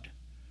God,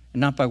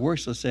 and not by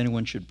works lest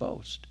anyone should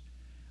boast.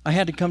 I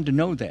had to come to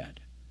know that,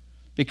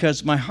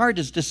 because my heart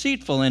is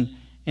deceitful, and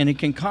it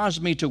can cause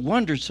me to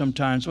wonder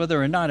sometimes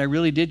whether or not I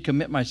really did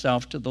commit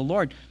myself to the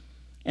Lord.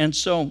 And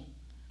so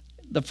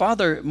the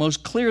Father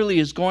most clearly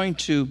is going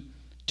to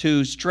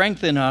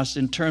strengthen us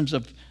in terms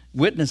of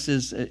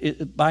witnesses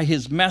by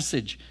his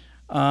message.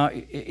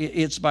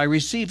 It's by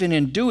receiving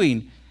and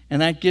doing,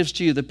 and that gives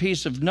to you the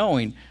peace of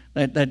knowing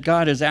that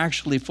God has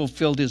actually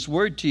fulfilled his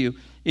word to you.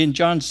 In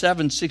John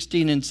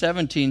 7:16 and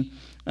 17,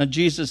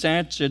 Jesus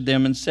answered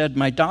them and said,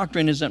 my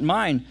doctrine isn't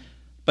mine,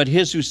 but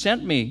his who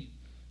sent me.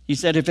 He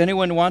said, if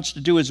anyone wants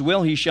to do his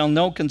will, he shall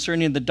know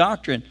concerning the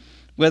doctrine,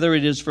 whether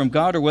it is from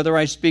God or whether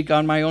I speak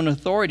on my own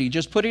authority.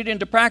 Just put it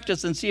into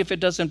practice and see if it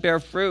doesn't bear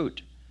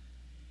fruit.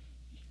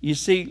 You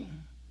see,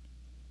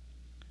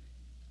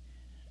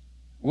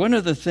 one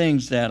of the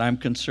things that I'm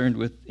concerned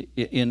with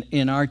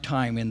in our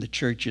time, in the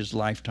church's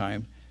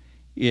lifetime,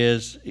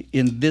 is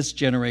in this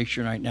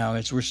generation right now,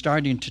 is we're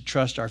starting to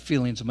trust our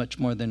feelings much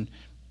more than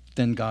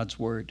God's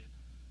word.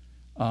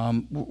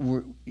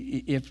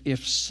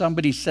 If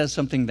somebody says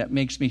something that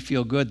makes me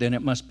feel good, then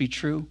it must be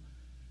true.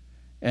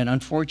 And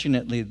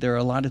unfortunately, there are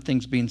a lot of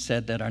things being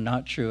said that are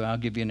not true. I'll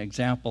give you an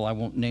example. I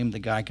won't name the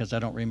guy because I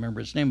don't remember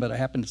his name, but I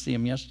happened to see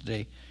him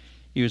yesterday.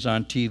 He was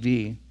on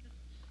TV,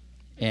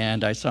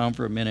 and I saw him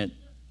for a minute.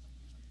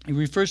 He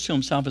refers to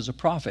himself as a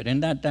prophet,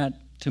 and that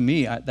to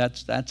me,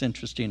 that's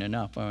interesting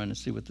enough. I want to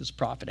see what this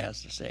prophet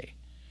has to say.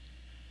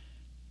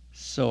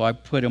 So I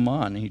put him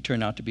on, and he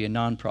turned out to be a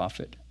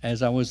nonprofit.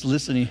 As I was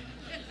listening,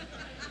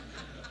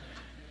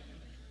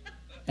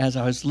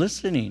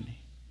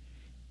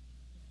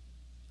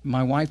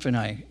 my wife and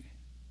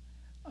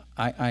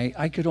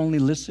I could only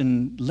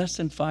listen less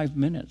than 5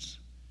 minutes.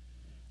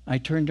 I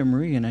turned to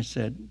Marie and I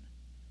said,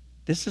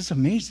 this is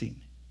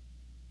amazing.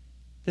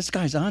 This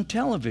guy's on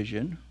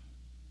television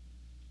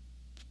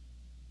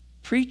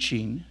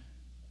preaching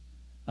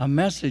a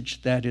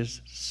message that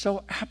is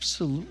so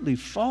absolutely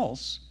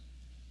false.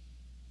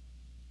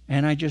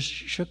 And I just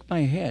shook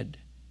my head.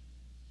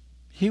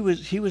 He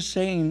was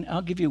saying,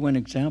 I'll give you one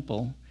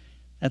example,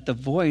 that the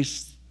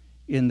voice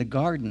in the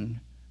garden,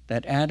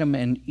 that Adam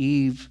and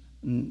Eve,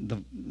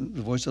 the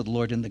voice of the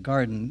Lord in the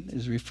garden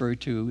is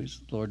referred to as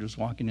the Lord was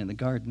walking in the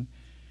garden.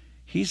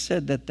 He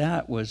said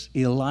that was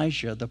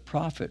Elijah, the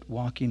prophet,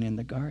 walking in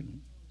the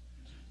garden.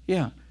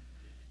 Yeah.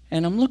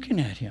 And I'm looking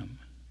at him.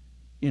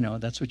 You know,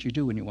 that's what you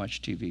do when you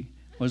watch TV.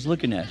 I was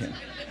looking at him.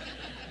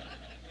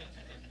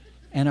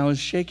 And I was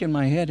shaking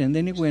my head, and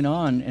then he went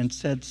on and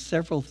said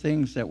several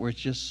things that were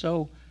just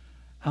so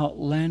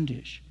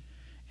outlandish.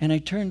 And I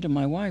turned to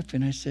my wife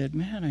and I said,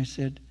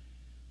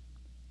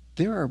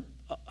 there are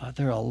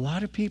a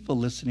lot of people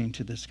listening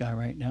to this guy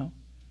right now.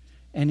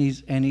 And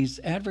he's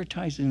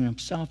advertising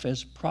himself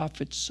as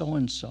prophet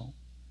so-and-so.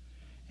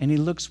 And he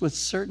looks with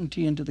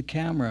certainty into the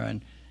camera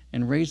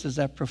and raises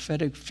that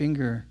prophetic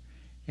finger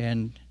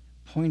and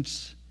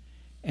points.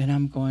 And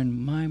I'm going,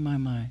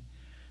 my.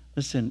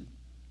 Listen,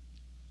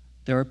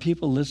 there are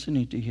people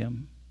listening to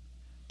him.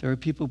 There are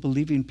people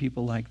believing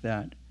people like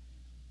that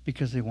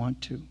because they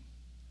want to.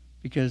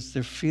 Because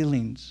their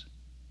feelings,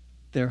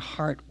 their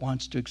heart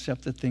wants to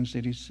accept the things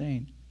that he's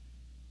saying.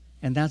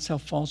 And that's how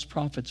false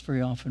prophets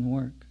very often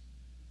work.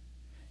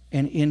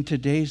 And in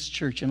today's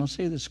church, and I'll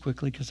say this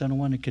quickly because I don't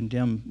want to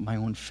condemn my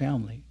own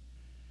family,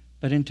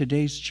 but in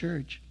today's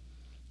church,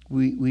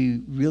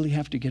 we really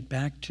have to get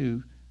back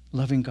to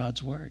loving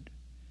God's word.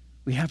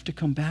 We have to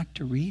come back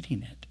to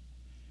reading it.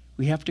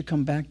 We have to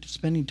come back to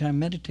spending time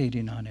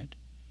meditating on it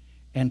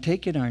and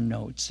taking our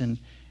notes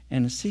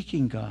and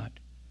seeking God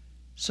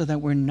so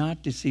that we're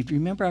not deceived.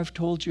 Remember, I've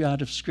told you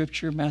out of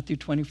Scripture, Matthew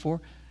 24,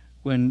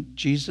 when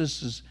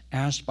Jesus is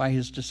asked by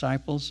his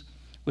disciples,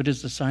 what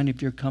is the sign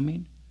of your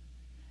coming?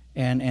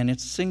 And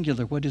it's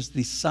singular. What is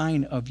the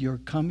sign of your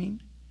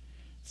coming?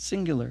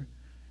 Singular.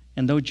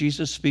 And though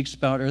Jesus speaks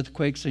about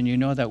earthquakes, and you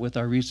know that with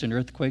our recent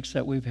earthquakes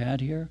that we've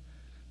had here,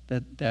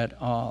 that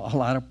a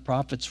lot of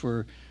prophets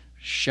were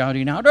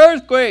shouting out,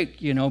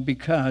 earthquake, you know,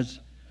 because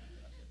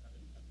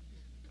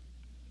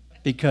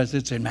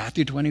it's in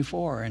Matthew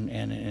 24,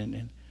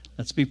 and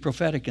let's be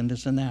prophetic and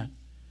this and that.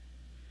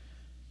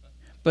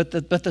 But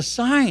the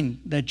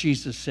sign that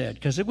Jesus said,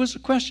 because it was a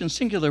question,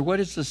 singular, what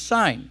is the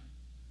sign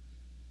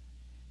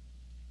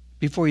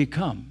before you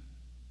come?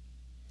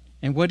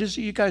 And what is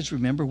it, you guys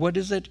remember? What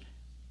is it?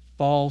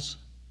 False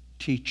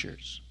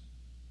teachers.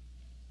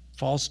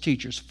 False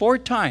teachers. 4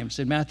 times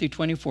in Matthew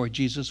 24,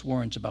 Jesus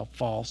warns about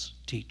false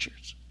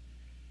teachers.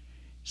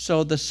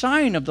 So the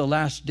sign of the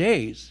last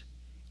days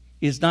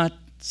is not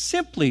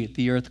simply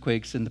the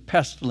earthquakes and the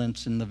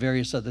pestilence and the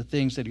various other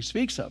things that he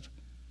speaks of.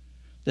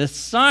 The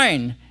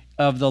sign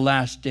of the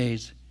last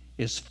days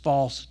is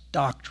false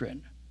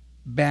doctrine,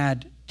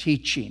 bad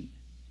teaching.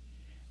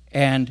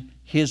 And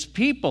his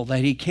people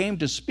that he came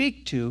to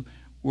speak to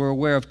were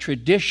aware of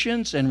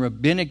traditions and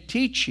rabbinic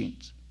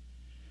teachings.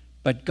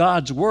 But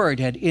God's word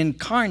had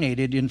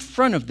incarnated in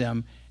front of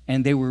them,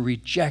 and they were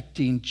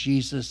rejecting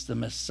Jesus, the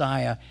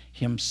Messiah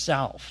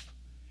himself.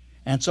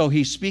 And so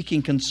he's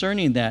speaking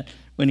concerning that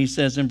when he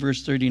says in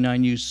verse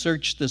 39, you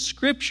search the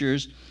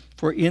scriptures,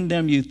 for in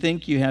them you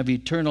think you have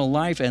eternal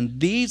life, and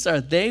these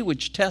are they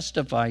which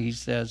testify, he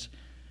says,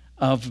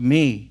 of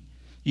me.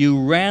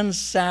 You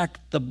ransack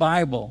the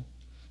Bible.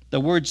 The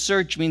word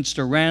search means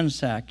to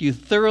ransack. You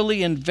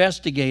thoroughly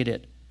investigate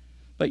it,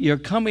 but you're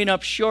coming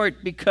up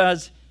short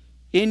because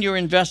in your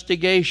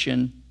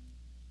investigation,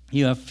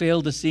 you have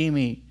failed to see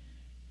me.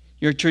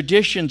 Your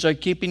traditions are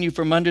keeping you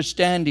from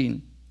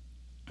understanding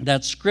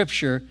that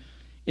Scripture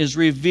is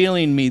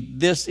revealing me.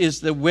 This is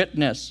the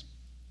witness.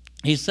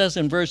 He says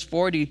in verse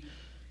 40,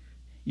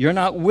 you're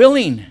not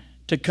willing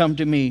to come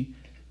to me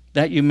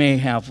that you may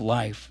have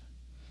life.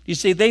 You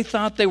see, they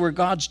thought they were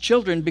God's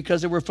children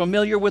because they were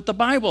familiar with the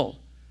Bible.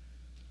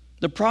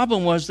 The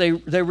problem was they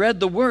read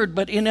the Word,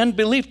 but in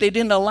unbelief, they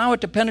didn't allow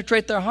it to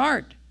penetrate their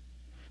heart.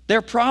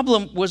 Their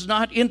problem was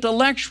not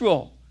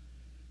intellectual.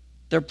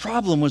 Their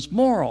problem was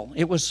moral.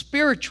 It was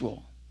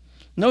spiritual.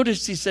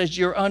 Notice he says,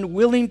 you're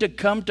unwilling to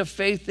come to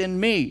faith in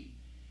me.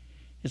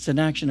 It's an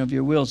action of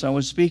your wills. I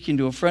was speaking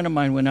to a friend of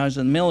mine when I was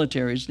in the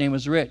military. His name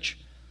was Rich.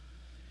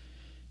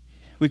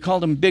 We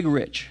called him Big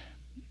Rich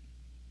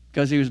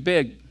because he was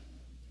big.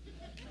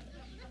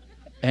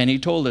 And he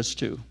told us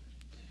to.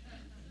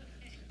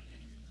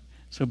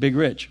 So Big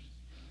Rich.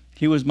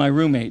 He was my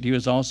roommate. He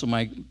was also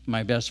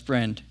my best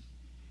friend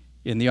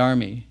in the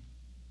Army.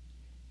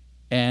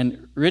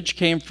 And Rich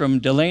came from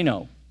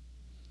Delano.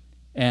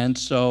 And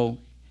so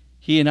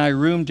he and I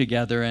roomed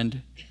together.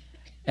 And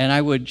and I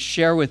would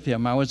share with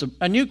him. I was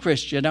a new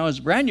Christian. I was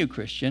a brand new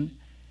Christian.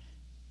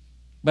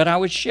 But I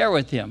would share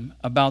with him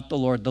about the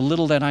Lord. The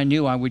little that I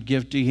knew, I would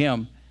give to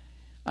him.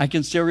 I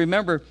can still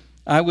remember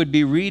I would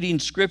be reading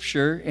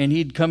Scripture, and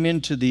he'd come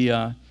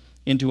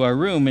into our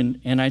room,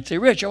 and I'd say,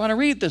 Rich, I want to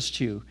read this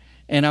to you.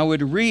 And I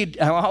would read.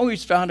 I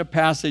always found a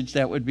passage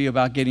that would be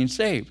about getting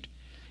saved.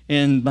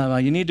 And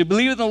you need to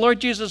believe in the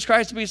Lord Jesus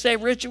Christ to be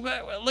saved. Rich,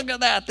 look at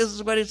that. This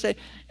is what it says.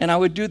 And I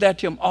would do that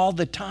to him all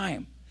the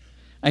time.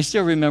 I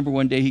still remember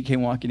one day he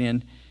came walking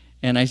in,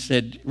 and I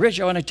said, Rich,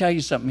 I want to tell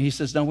you something. He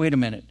says, no, wait a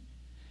minute.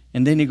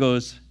 And then he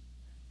goes,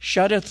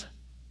 shutteth,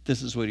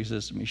 this is what he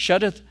says to me,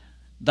 shutteth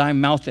thy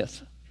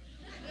moutheth.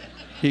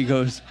 He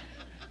goes,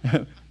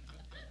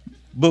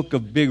 Book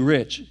of Big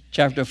Rich,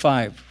 chapter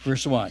 5,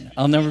 verse 1.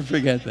 I'll never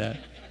forget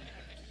that.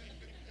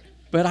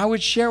 But I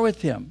would share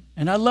with him,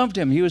 and I loved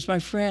him. He was my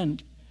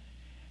friend.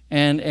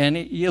 And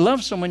you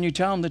love someone, you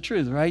tell them the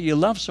truth, right? You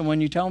love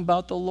someone, you tell them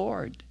about the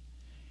Lord.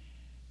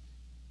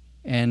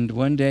 And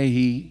one day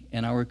he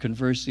and I were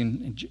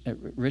conversing,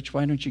 Rich,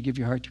 why don't you give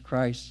your heart to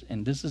Christ?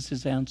 And this is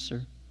his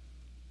answer.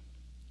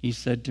 He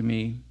said to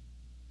me,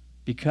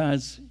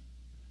 because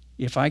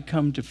if I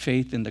come to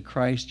faith in the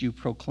Christ you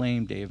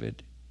proclaim,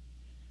 David,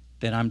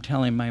 then I'm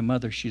telling my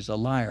mother she's a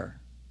liar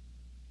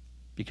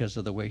because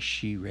of the way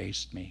she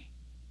raised me.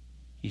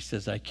 He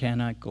says, I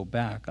cannot go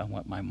back on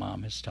what my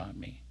mom has taught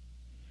me.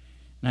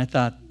 And I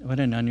thought, what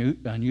an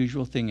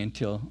unusual thing,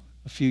 until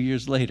a few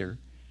years later,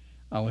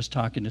 I was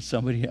talking to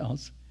somebody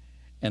else,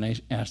 and I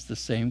asked the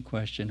same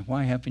question,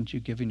 why haven't you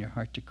given your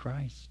heart to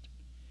Christ?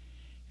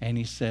 And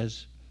he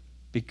says,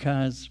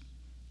 because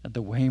of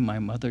the way my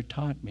mother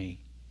taught me,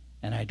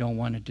 and I don't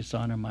want to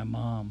dishonor my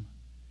mom.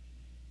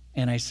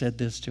 And I said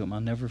this to him, I'll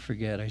never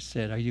forget. I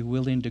said, are you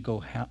willing to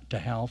go to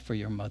hell for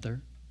your mother?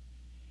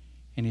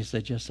 And he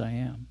said, yes, I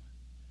am.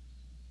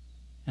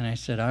 And I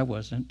said, I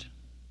wasn't.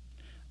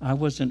 I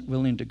wasn't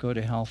willing to go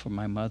to hell for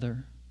my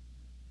mother,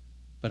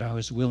 but I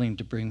was willing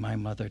to bring my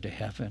mother to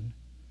heaven.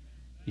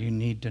 You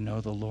need to know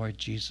the Lord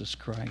Jesus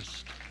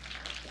Christ.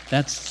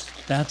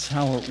 That's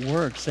how it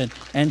works.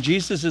 And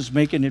Jesus is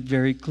making it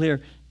very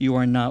clear. You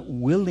are not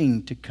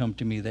willing to come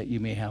to me that you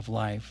may have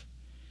life.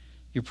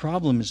 Your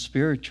problem is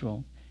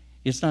spiritual.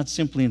 It's not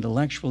simply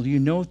intellectual. You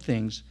know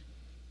things.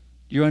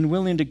 You're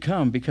unwilling to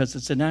come because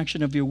it's an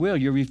action of your will.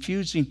 You're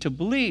refusing to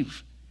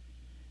believe.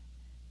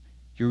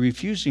 You're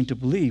refusing to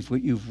believe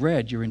what you've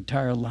read your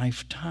entire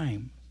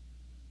lifetime.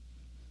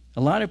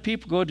 A lot of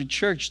people go to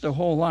church their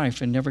whole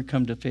life and never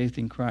come to faith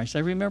in Christ. I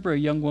remember a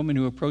young woman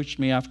who approached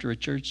me after a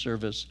church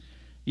service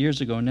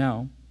years ago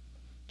now.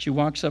 She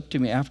walks up to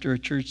me after a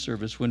church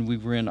service when we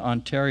were in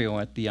Ontario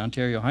at the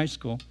Ontario High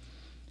School.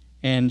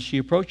 And she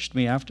approached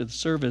me after the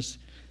service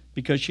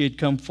because she had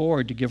come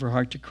forward to give her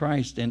heart to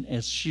Christ. And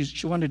as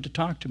she wanted to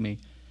talk to me.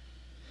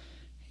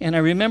 And I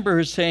remember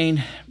her saying,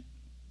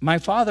 my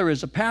father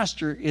is a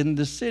pastor in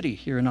the city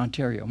here in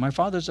Ontario. My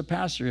father's a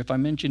pastor. If I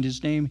mentioned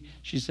his name,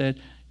 she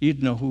said,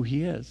 you'd know who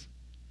he is.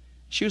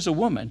 She was a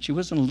woman. She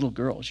wasn't a little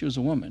girl. She was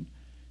a woman.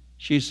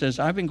 She says,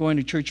 I've been going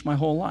to church my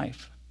whole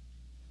life.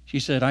 She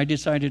said, I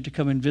decided to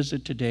come and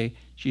visit today.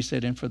 She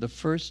said, and for the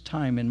first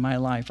time in my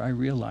life, I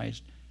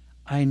realized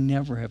I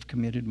never have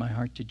committed my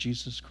heart to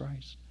Jesus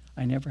Christ.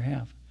 I never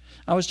have.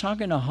 I was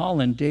talking to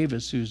Holland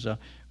Davis, who's one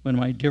of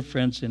my dear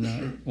friends and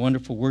a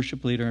wonderful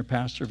worship leader and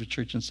pastor of a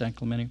church in San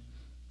Clemente.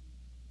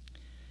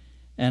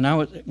 And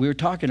we were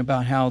talking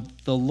about how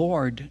the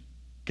Lord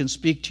can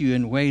speak to you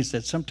in ways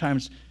that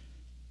sometimes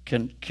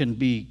can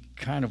be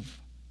kind of,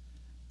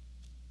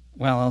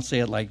 well, I'll say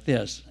it like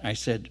this. I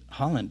said,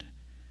 Holland,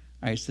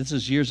 this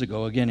is years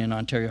ago, again in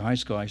Ontario High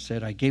School, I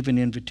said, I gave an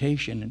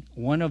invitation, and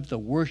one of the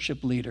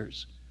worship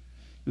leaders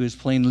who was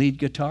playing lead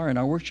guitar in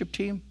our worship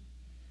team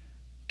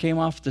came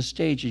off the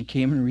stage and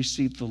came and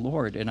received the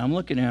Lord. And I'm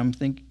looking at him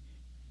thinking,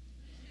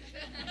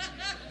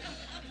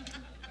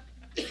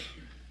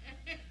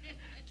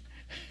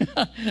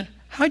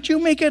 how'd you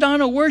make it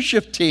on a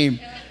worship team?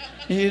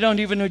 And you don't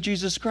even know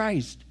Jesus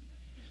Christ.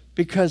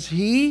 Because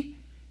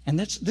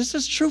this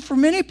is true for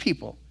many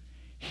people,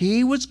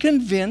 he was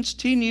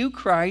convinced he knew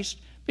Christ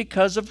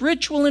because of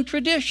ritual and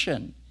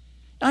tradition.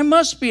 I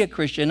must be a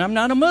Christian. I'm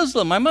not a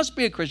Muslim. I must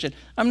be a Christian.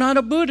 I'm not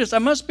a Buddhist. I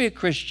must be a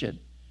Christian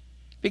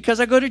because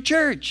I go to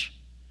church.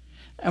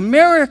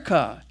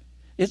 America,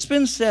 it's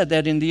been said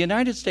that in the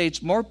United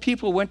States, more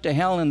people went to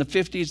hell in the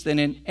 50s than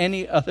in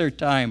any other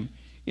time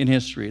in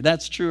history.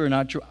 That's true or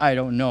not true, I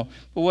don't know.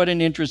 But what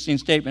an interesting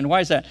statement.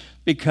 Why is that?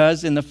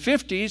 Because in the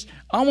 50s,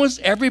 almost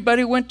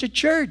everybody went to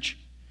church.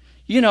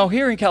 You know,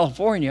 here in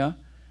California,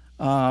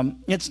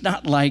 it's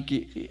not like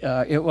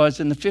it was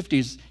in the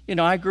 50s. You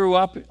know, I grew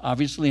up,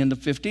 obviously, in the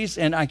 50s,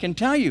 and I can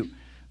tell you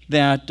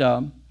that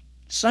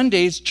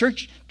Sundays,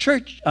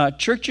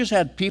 churches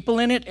had people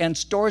in it, and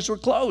stores were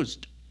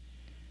closed.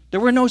 There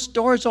were no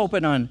stores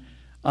open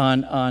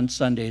on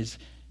Sundays.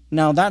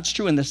 Now, that's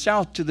true in the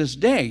South to this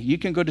day. You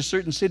can go to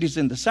certain cities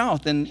in the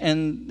South,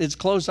 and it's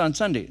closed on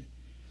Sunday.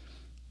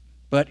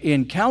 But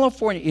in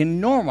California, in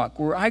Norwalk,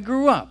 where I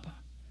grew up,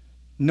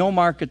 no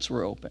markets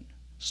were open.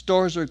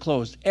 Stores were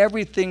closed.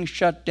 Everything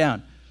shut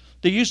down.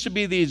 There used to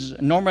be these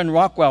Norman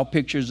Rockwell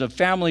pictures of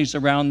families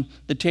around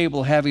the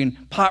table having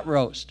pot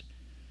roast.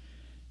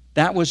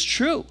 That was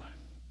true.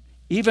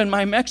 Even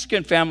my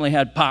Mexican family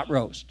had pot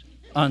roast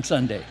on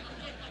Sunday.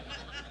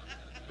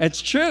 It's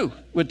true,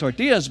 with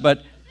tortillas,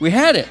 but we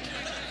had it.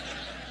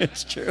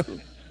 It's true.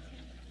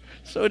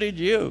 So did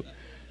you.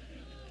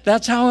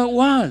 That's how it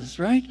was,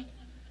 right?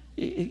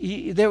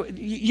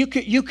 You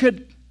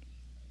could.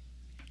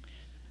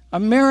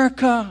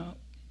 America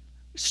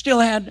still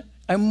had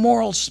a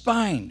moral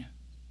spine.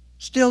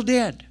 Still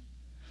did.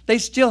 They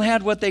still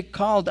had what they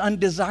called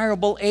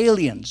undesirable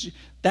aliens.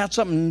 That's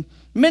something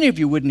many of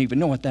you wouldn't even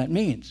know what that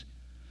means.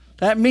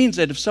 That means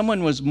that if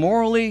someone was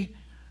morally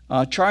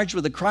charged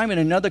with a crime in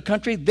another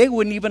country, they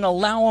wouldn't even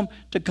allow them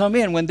to come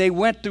in. When they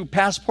went through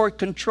passport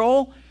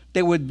control,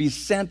 they would be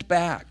sent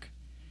back.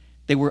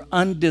 They were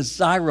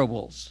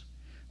undesirables.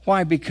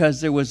 Why?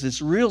 Because there was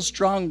this real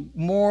strong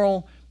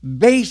moral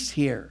base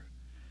here.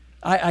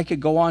 I could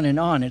go on and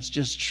on. It's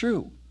just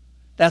true.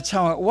 That's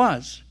how it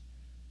was.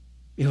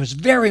 It was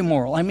very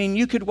moral. I mean,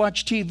 you could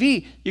watch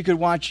TV. You could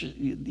watch,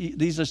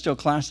 these are still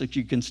classics.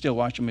 You can still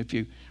watch them if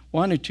you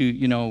wanted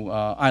to.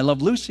 I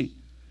Love Lucy.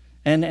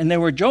 And there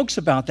were jokes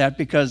about that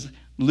because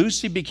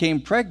Lucy became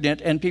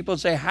pregnant, and people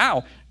say,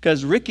 how?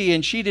 Because Ricky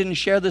and she didn't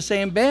share the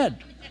same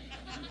bed.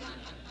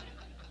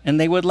 And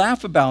they would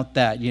laugh about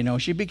that.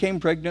 She became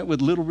pregnant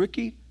with little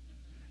Ricky.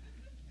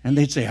 And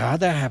they'd say,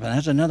 how'd that happen?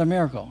 That's another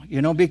miracle.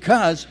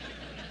 Because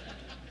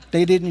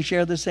they didn't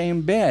share the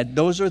same bed.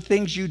 Those are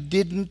things you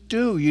didn't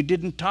do. You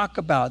didn't talk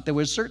about. There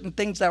were certain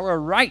things that were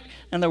right,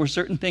 and there were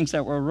certain things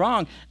that were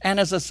wrong. And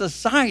as a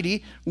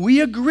society,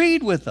 we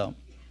agreed with them.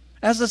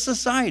 As a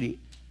society.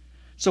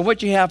 So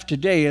what you have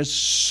today is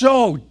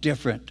so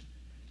different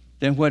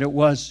than what it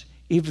was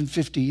even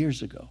 50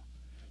 years ago,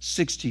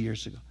 60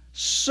 years ago.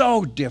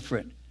 So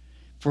different.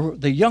 For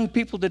the young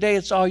people today,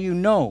 it's all you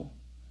know.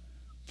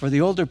 For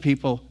the older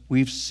people,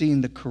 we've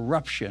seen the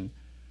corruption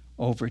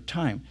over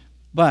time.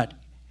 But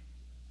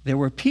there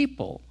were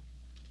people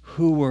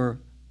who were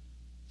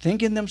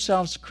thinking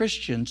themselves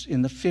Christians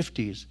in the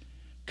 50s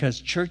because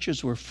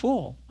churches were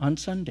full on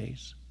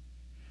Sundays.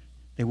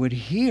 They would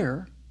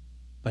hear,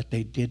 but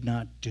they did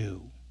not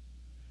do.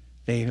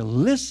 They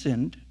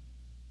listened,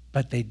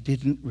 but they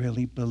didn't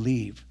really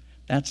believe.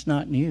 That's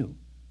not new.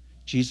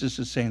 Jesus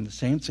is saying the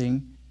same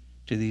thing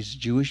to these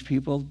Jewish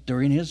people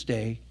during his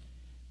day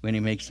when he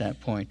makes that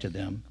point to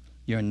them.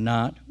 You're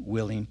not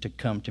willing to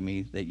come to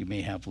me that you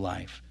may have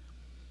life.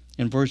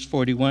 In verse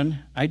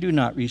 41, I do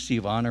not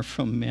receive honor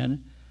from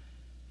men,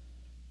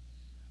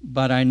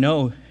 but I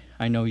know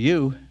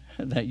you,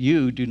 that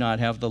you do not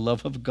have the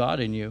love of God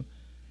in you.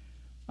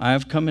 I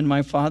have come in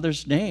my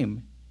Father's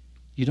name.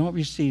 You don't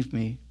receive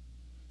me.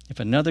 If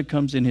another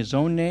comes in his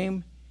own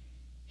name,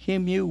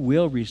 him you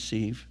will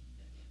receive.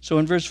 So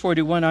in verse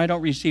 41, I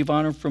don't receive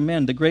honor from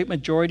men. The great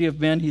majority of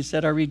men, he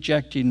said, are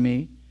rejecting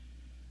me.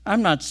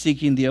 I'm not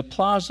seeking the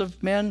applause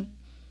of men,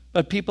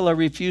 but people are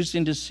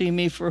refusing to see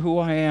me for who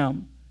I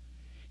am.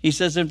 He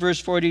says in verse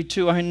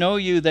 42, I know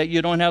you that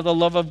you don't have the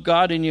love of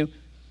God in you.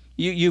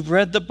 You've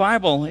read the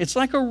Bible. It's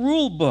like a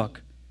rule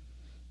book,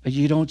 but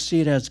you don't see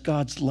it as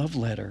God's love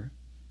letter.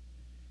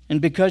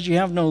 And because you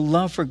have no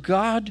love for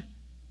God,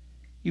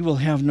 you will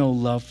have no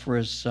love for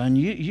his Son.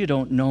 You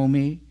don't know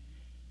me,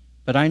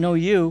 but I know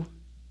you,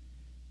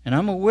 and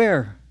I'm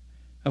aware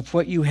of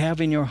what you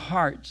have in your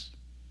hearts.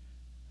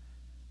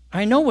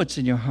 I know what's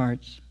in your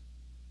hearts,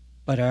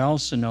 but I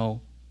also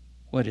know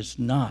what is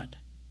not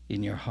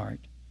in your heart,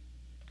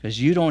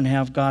 because you don't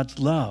have God's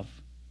love,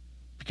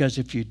 because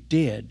if you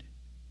did,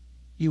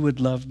 you would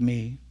love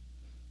me.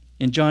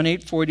 In John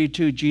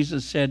 8:42,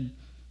 Jesus said,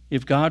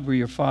 if God were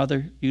your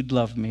Father, you'd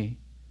love me.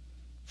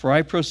 For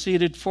I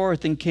proceeded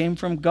forth and came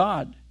from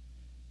God,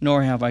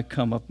 nor have I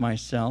come of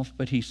myself,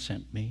 but he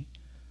sent me.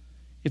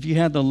 If you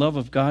had the love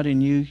of God in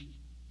you,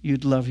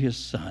 you'd love his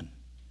Son.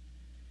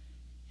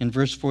 In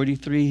verse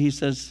 43, he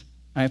says,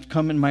 I have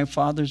come in my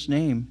Father's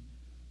name.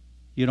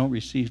 You don't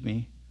receive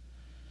me.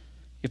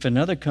 If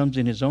another comes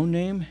in his own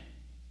name,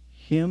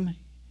 him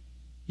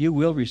you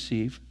will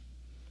receive.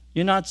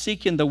 You're not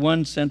seeking the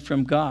one sent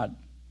from God.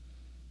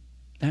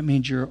 That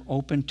means you're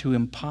open to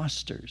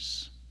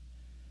imposters.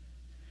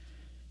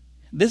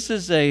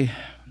 There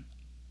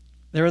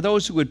are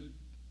those who would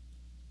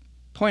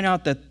point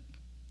out that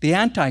the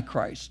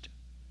Antichrist,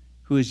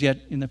 who is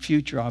yet in the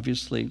future,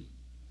 obviously,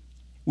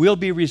 will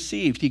be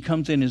received. He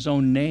comes in his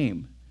own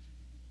name.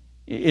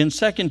 In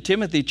 2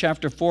 Timothy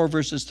chapter 4,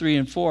 verses 3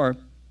 and 4,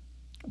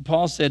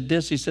 Paul said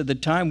this. He said, the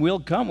time will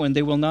come when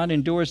they will not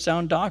endure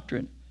sound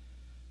doctrine,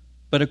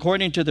 but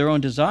according to their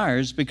own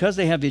desires, because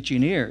they have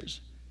itching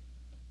ears,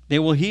 they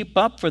will heap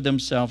up for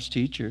themselves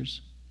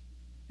teachers,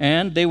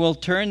 and they will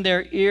turn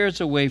their ears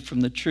away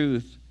from the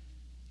truth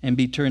and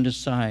be turned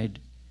aside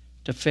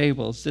to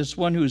fables. This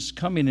one who's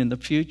coming in the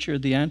future,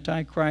 the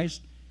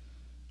Antichrist,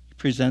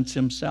 presents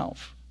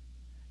himself,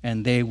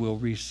 and they will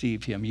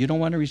receive him. You don't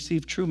want to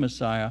receive true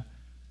Messiah,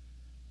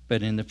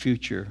 but in the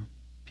future,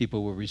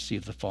 people will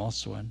receive the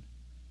false one.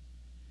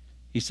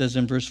 He says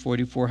in verse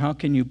 44, how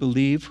can you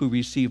believe who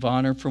receive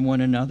honor from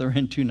one another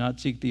and do not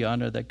seek the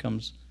honor that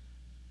comes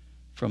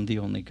from the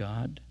only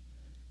God?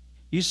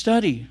 You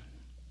study.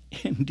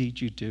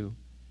 Indeed you do.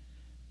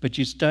 But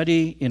you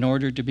study in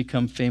order to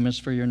become famous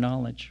for your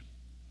knowledge.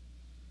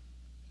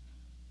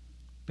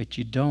 But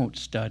you don't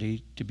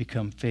study to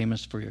become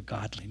famous for your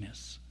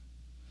godliness.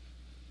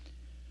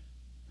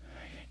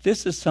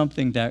 This is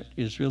something that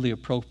is really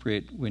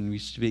appropriate when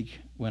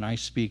I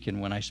speak and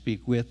when I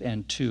speak with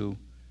and to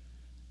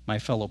my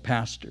fellow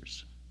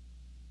pastors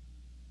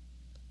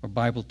or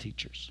Bible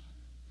teachers.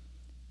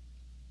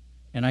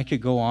 And I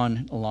could go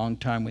on a long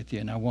time with you,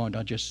 and I won't.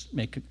 I'll just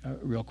make a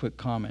real quick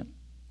comment.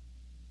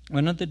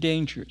 One of the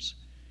dangers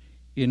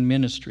in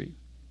ministry,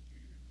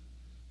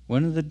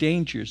 one of the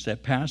dangers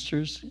that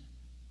pastors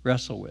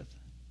wrestle with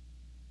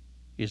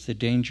is the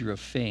danger of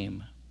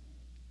fame,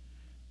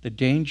 the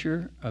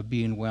danger of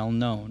being well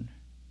known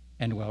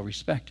and well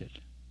respected.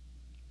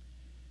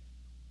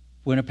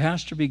 When a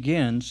pastor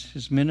begins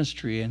his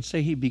ministry, and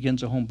say he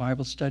begins a home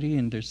Bible study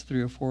and there's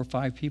 3 or 4 or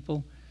 5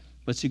 people,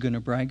 what's he going to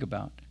brag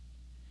about?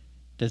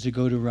 Does he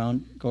go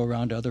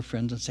around to other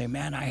friends and say,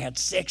 man, I had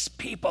 6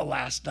 people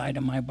last night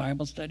in my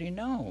Bible study?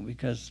 No,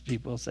 because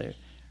people say,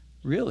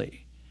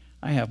 really?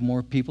 I have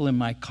more people in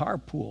my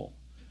carpool.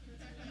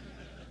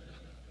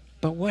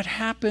 But what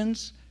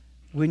happens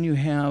when you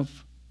have,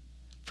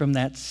 from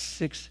that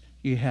 6,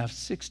 you have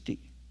 60?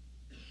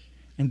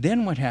 And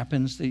then what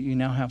happens that you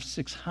now have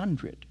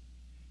 600?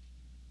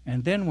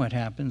 And then what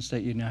happens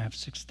that you now have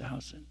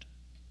 6,000?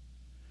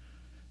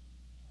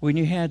 When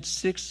you had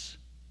 6,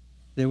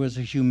 there was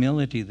a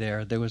humility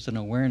there. There was an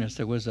awareness.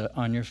 There was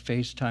on your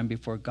face time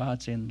before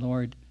God saying,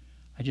 Lord,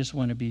 I just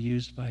want to be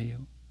used by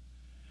you.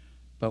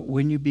 But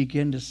when you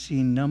begin to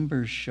see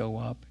numbers show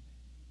up,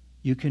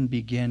 you can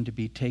begin to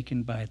be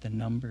taken by the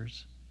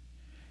numbers.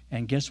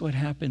 And guess what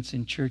happens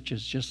in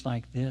churches just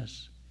like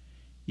this?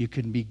 You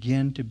can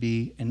begin to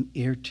be an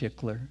ear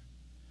tickler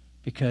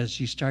because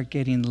you start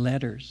getting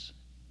letters.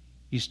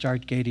 You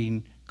start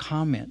getting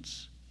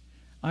comments.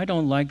 I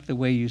don't like the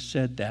way you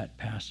said that,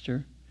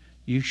 Pastor.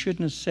 You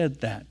shouldn't have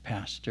said that,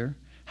 Pastor.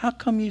 How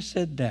come you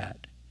said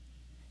that?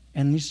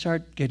 And you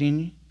start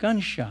getting gun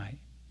shy.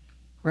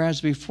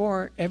 Whereas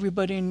before,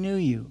 everybody knew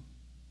you.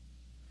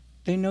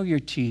 They know you're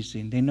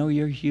teasing. They know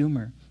your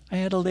humor. I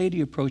had a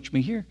lady approach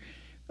me here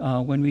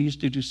when we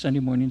used to do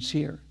Sunday mornings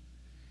here.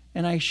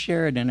 And I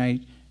shared, and I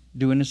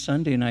do on a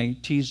Sunday, and I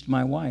teased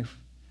my wife.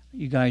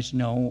 You guys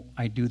know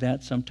I do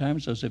that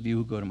sometimes. Those of you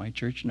who go to my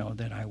church know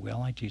that I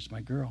will. I tease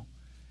my girl.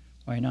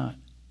 Why not?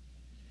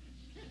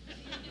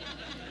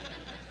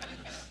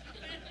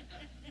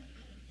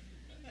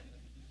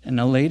 And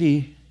a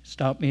lady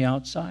stopped me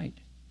outside.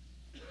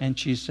 And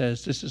she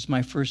says, this is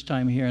my first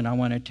time here, and I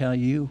want to tell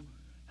you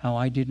how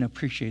I didn't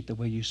appreciate the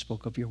way you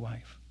spoke of your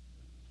wife.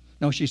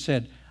 No, she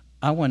said,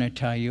 I want to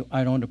tell you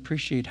I don't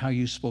appreciate how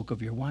you spoke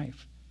of your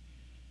wife.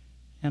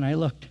 And I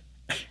looked,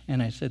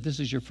 and I said, this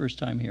is your first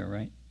time here,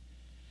 right?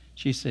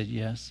 She said,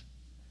 yes.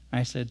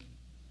 I said,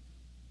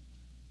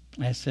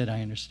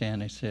 I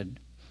understand. I said,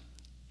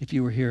 if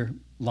you were here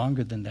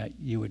longer than that,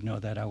 you would know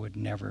that I would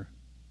never,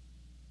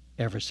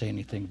 ever say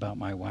anything about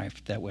my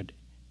wife that would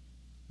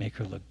make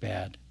her look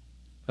bad.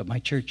 But my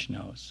church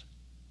knows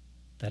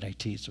that I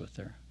tease with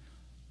her.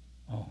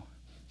 Oh,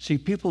 see,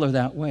 people are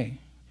that way.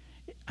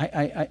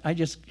 I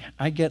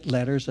get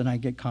letters and I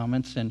get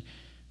comments, and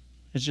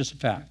it's just a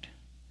fact.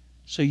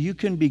 So you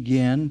can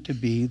begin to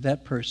be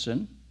that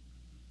person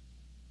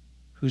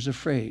who's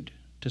afraid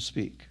to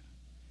speak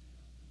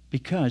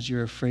because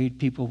you're afraid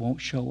people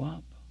won't show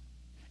up.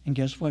 And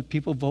guess what?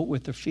 People vote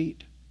with their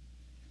feet.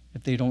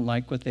 If they don't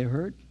like what they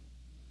heard,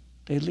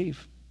 they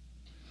leave.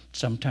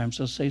 Sometimes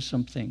they'll say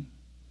something.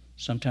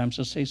 Sometimes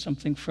they'll say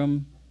something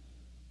from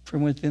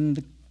within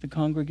the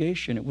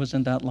congregation. It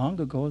wasn't that long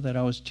ago that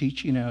I was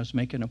teaching, I was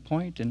making a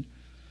point and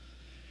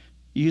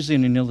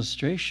using an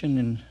illustration,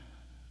 and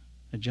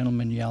a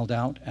gentleman yelled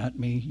out at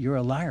me, "You're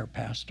a liar,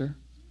 Pastor."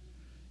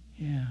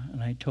 Yeah,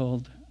 and I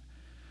told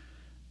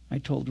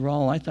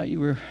Raul, I thought you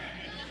were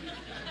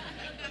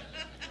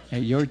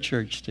at your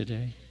church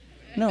today.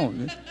 No.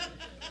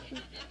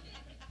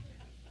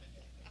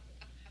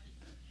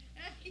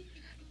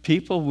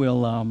 People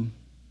will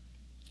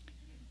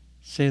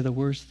say the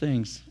worst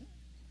things,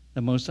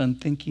 the most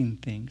unthinking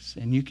things,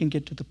 and you can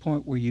get to the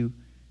point where you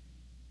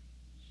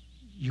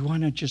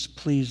want to just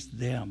please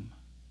them.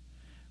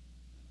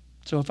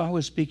 So if I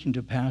was speaking to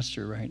a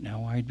pastor right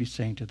now, I'd be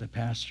saying to the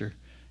pastor,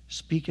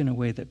 speak in a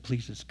way that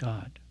pleases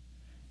God.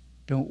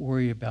 Don't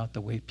worry about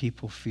the way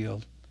people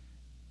feel.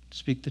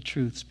 Speak the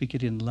truth. Speak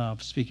it in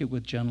love. Speak it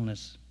with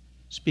gentleness.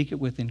 Speak it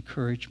with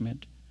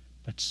encouragement,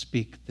 but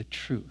speak the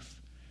truth.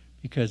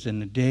 Because in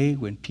the day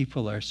when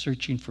people are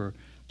searching for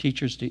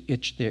teachers to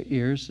itch their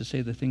ears to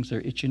say the things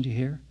they're itching to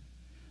hear,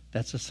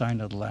 that's a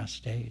sign of the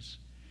last days.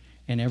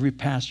 And every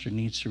pastor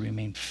needs to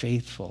remain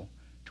faithful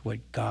to to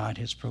what God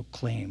has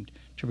proclaimed,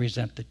 to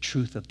present the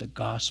truth of the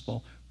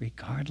gospel,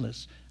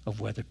 regardless of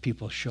whether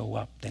people show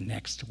up the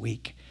next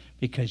week.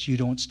 Because you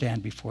don't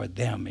stand before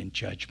them in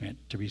judgment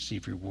to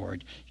receive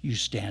reward. You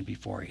stand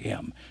before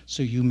him.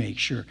 So you make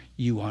sure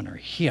you honor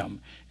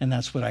him. And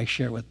that's what I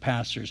share with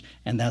pastors,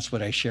 and that's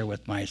what I share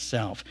with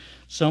myself.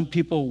 Some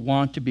people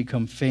want to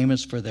become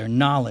famous for their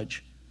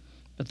knowledge,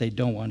 but they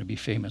don't want to be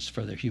famous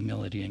for their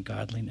humility and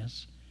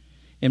godliness.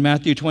 In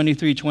Matthew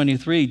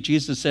 23:23,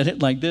 Jesus said it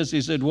like this.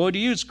 He said, "Woe to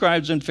you,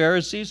 scribes and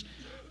Pharisees,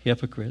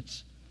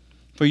 hypocrites!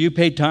 For you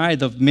pay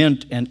tithe of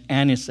mint and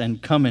anise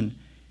and cumin,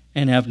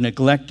 and have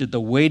neglected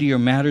the weightier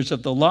matters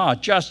of the law,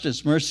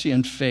 justice, mercy,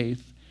 and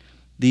faith.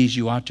 These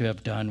you ought to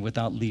have done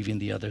without leaving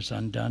the others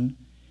undone.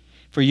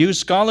 For you,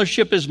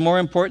 scholarship is more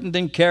important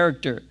than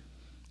character."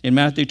 In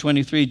Matthew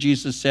 23,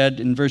 Jesus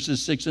said in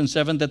verses 6 and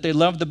 7 that they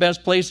love the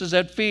best places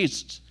at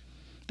feasts,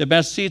 the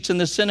best seats in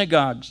the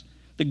synagogues,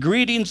 the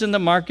greetings in the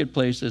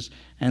marketplaces,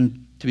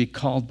 and to be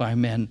called by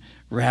men,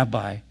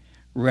 Rabbi,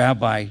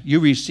 Rabbi. You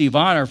receive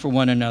honor for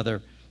one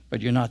another,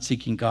 but you're not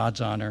seeking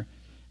God's honor.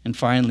 And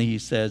finally, he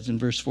says in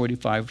verse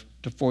 45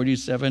 to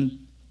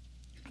 47,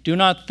 "Do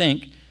not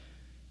think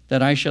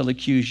that I shall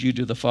accuse you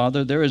to the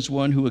Father. There is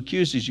one who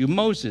accuses you,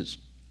 Moses,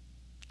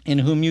 in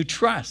whom you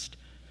trust.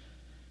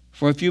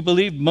 For if you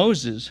believed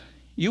Moses,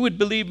 you would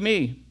believe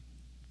me,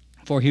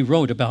 for he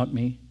wrote about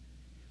me.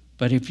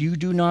 But if you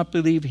do not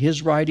believe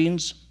his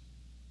writings,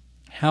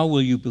 how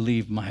will you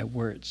believe my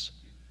words?"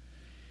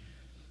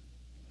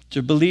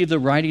 To believe the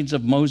writings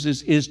of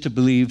Moses is to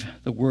believe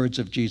the words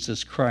of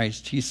Jesus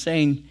Christ. He's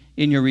saying,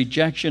 in your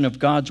rejection of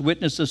God's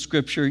witness of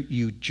Scripture,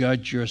 you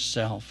judge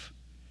yourself.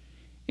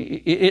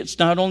 It's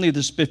not only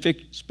the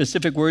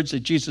specific words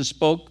that Jesus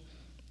spoke,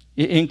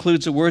 it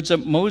includes the words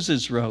that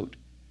Moses wrote.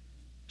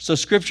 So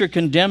Scripture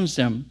condemns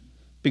them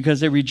because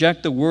they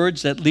reject the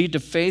words that lead to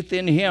faith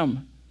in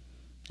him.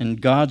 And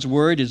God's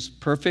word is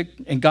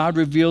perfect, and God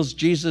reveals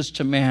Jesus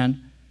to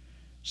man.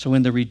 So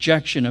in the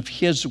rejection of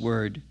his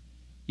word,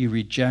 you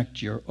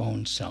reject your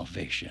own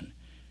salvation.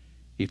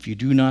 If you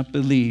do not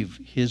believe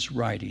his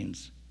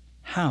writings,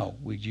 how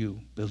will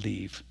you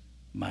believe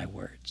my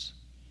words?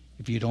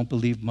 If you don't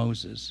believe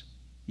Moses,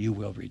 you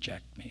will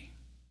reject me.